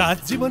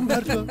साथ जीवन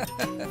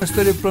भरको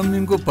स्तरीय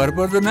प्लम्बिङको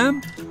भरपर्दो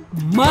नाम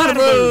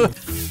मार्बल।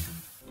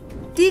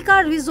 टीका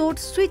resort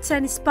sweets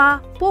and spa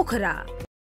Pokhara.